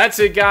 That's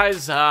it,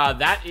 guys.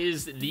 That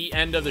is the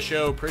end of the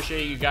show.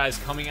 Appreciate you guys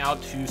coming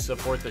out to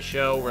support the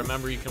show.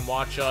 Remember, you can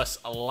watch us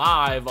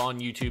live on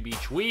YouTube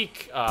each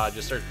week.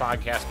 Just search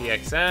Podcast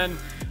PXN.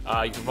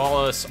 You can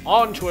follow us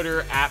on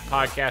Twitter at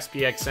Podcast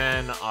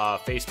PXN,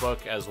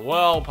 Facebook as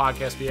well,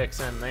 Podcast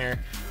PXN there.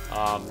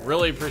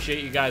 Really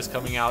appreciate you guys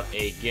coming out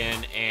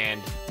again,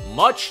 and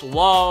much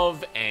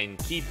love, and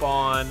keep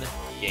on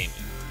gaming.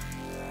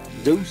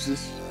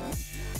 Deuces.